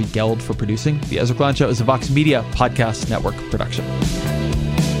 to Jeffrey Geld for producing. The Ezra Klein Show is a Vox Media Podcast Network production.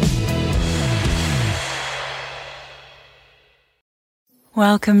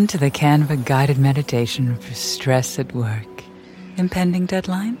 Welcome to the Canva guided meditation for stress at work. Impending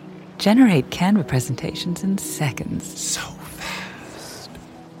deadline? Generate Canva presentations in seconds. So fast.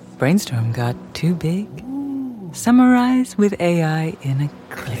 Brainstorm got too big? Summarize with AI in a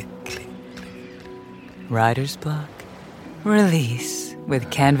click. Writer's block? Release with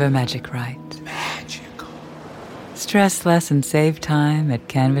Canva Magic Write. Magical. Stress less and save time at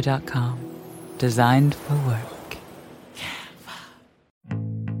canva.com. Designed for work.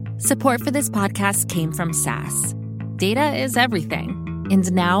 Canva. Support for this podcast came from SAS. Data is everything. And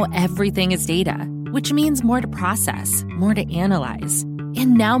now everything is data, which means more to process, more to analyze.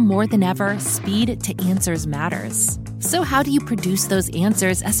 And now more than ever, speed to answers matters. So how do you produce those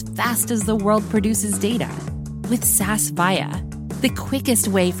answers as fast as the world produces data? With SAS Viya, the quickest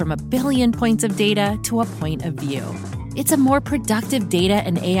way from a billion points of data to a point of view. It's a more productive data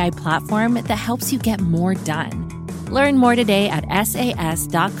and AI platform that helps you get more done. Learn more today at sas.com/VIYA.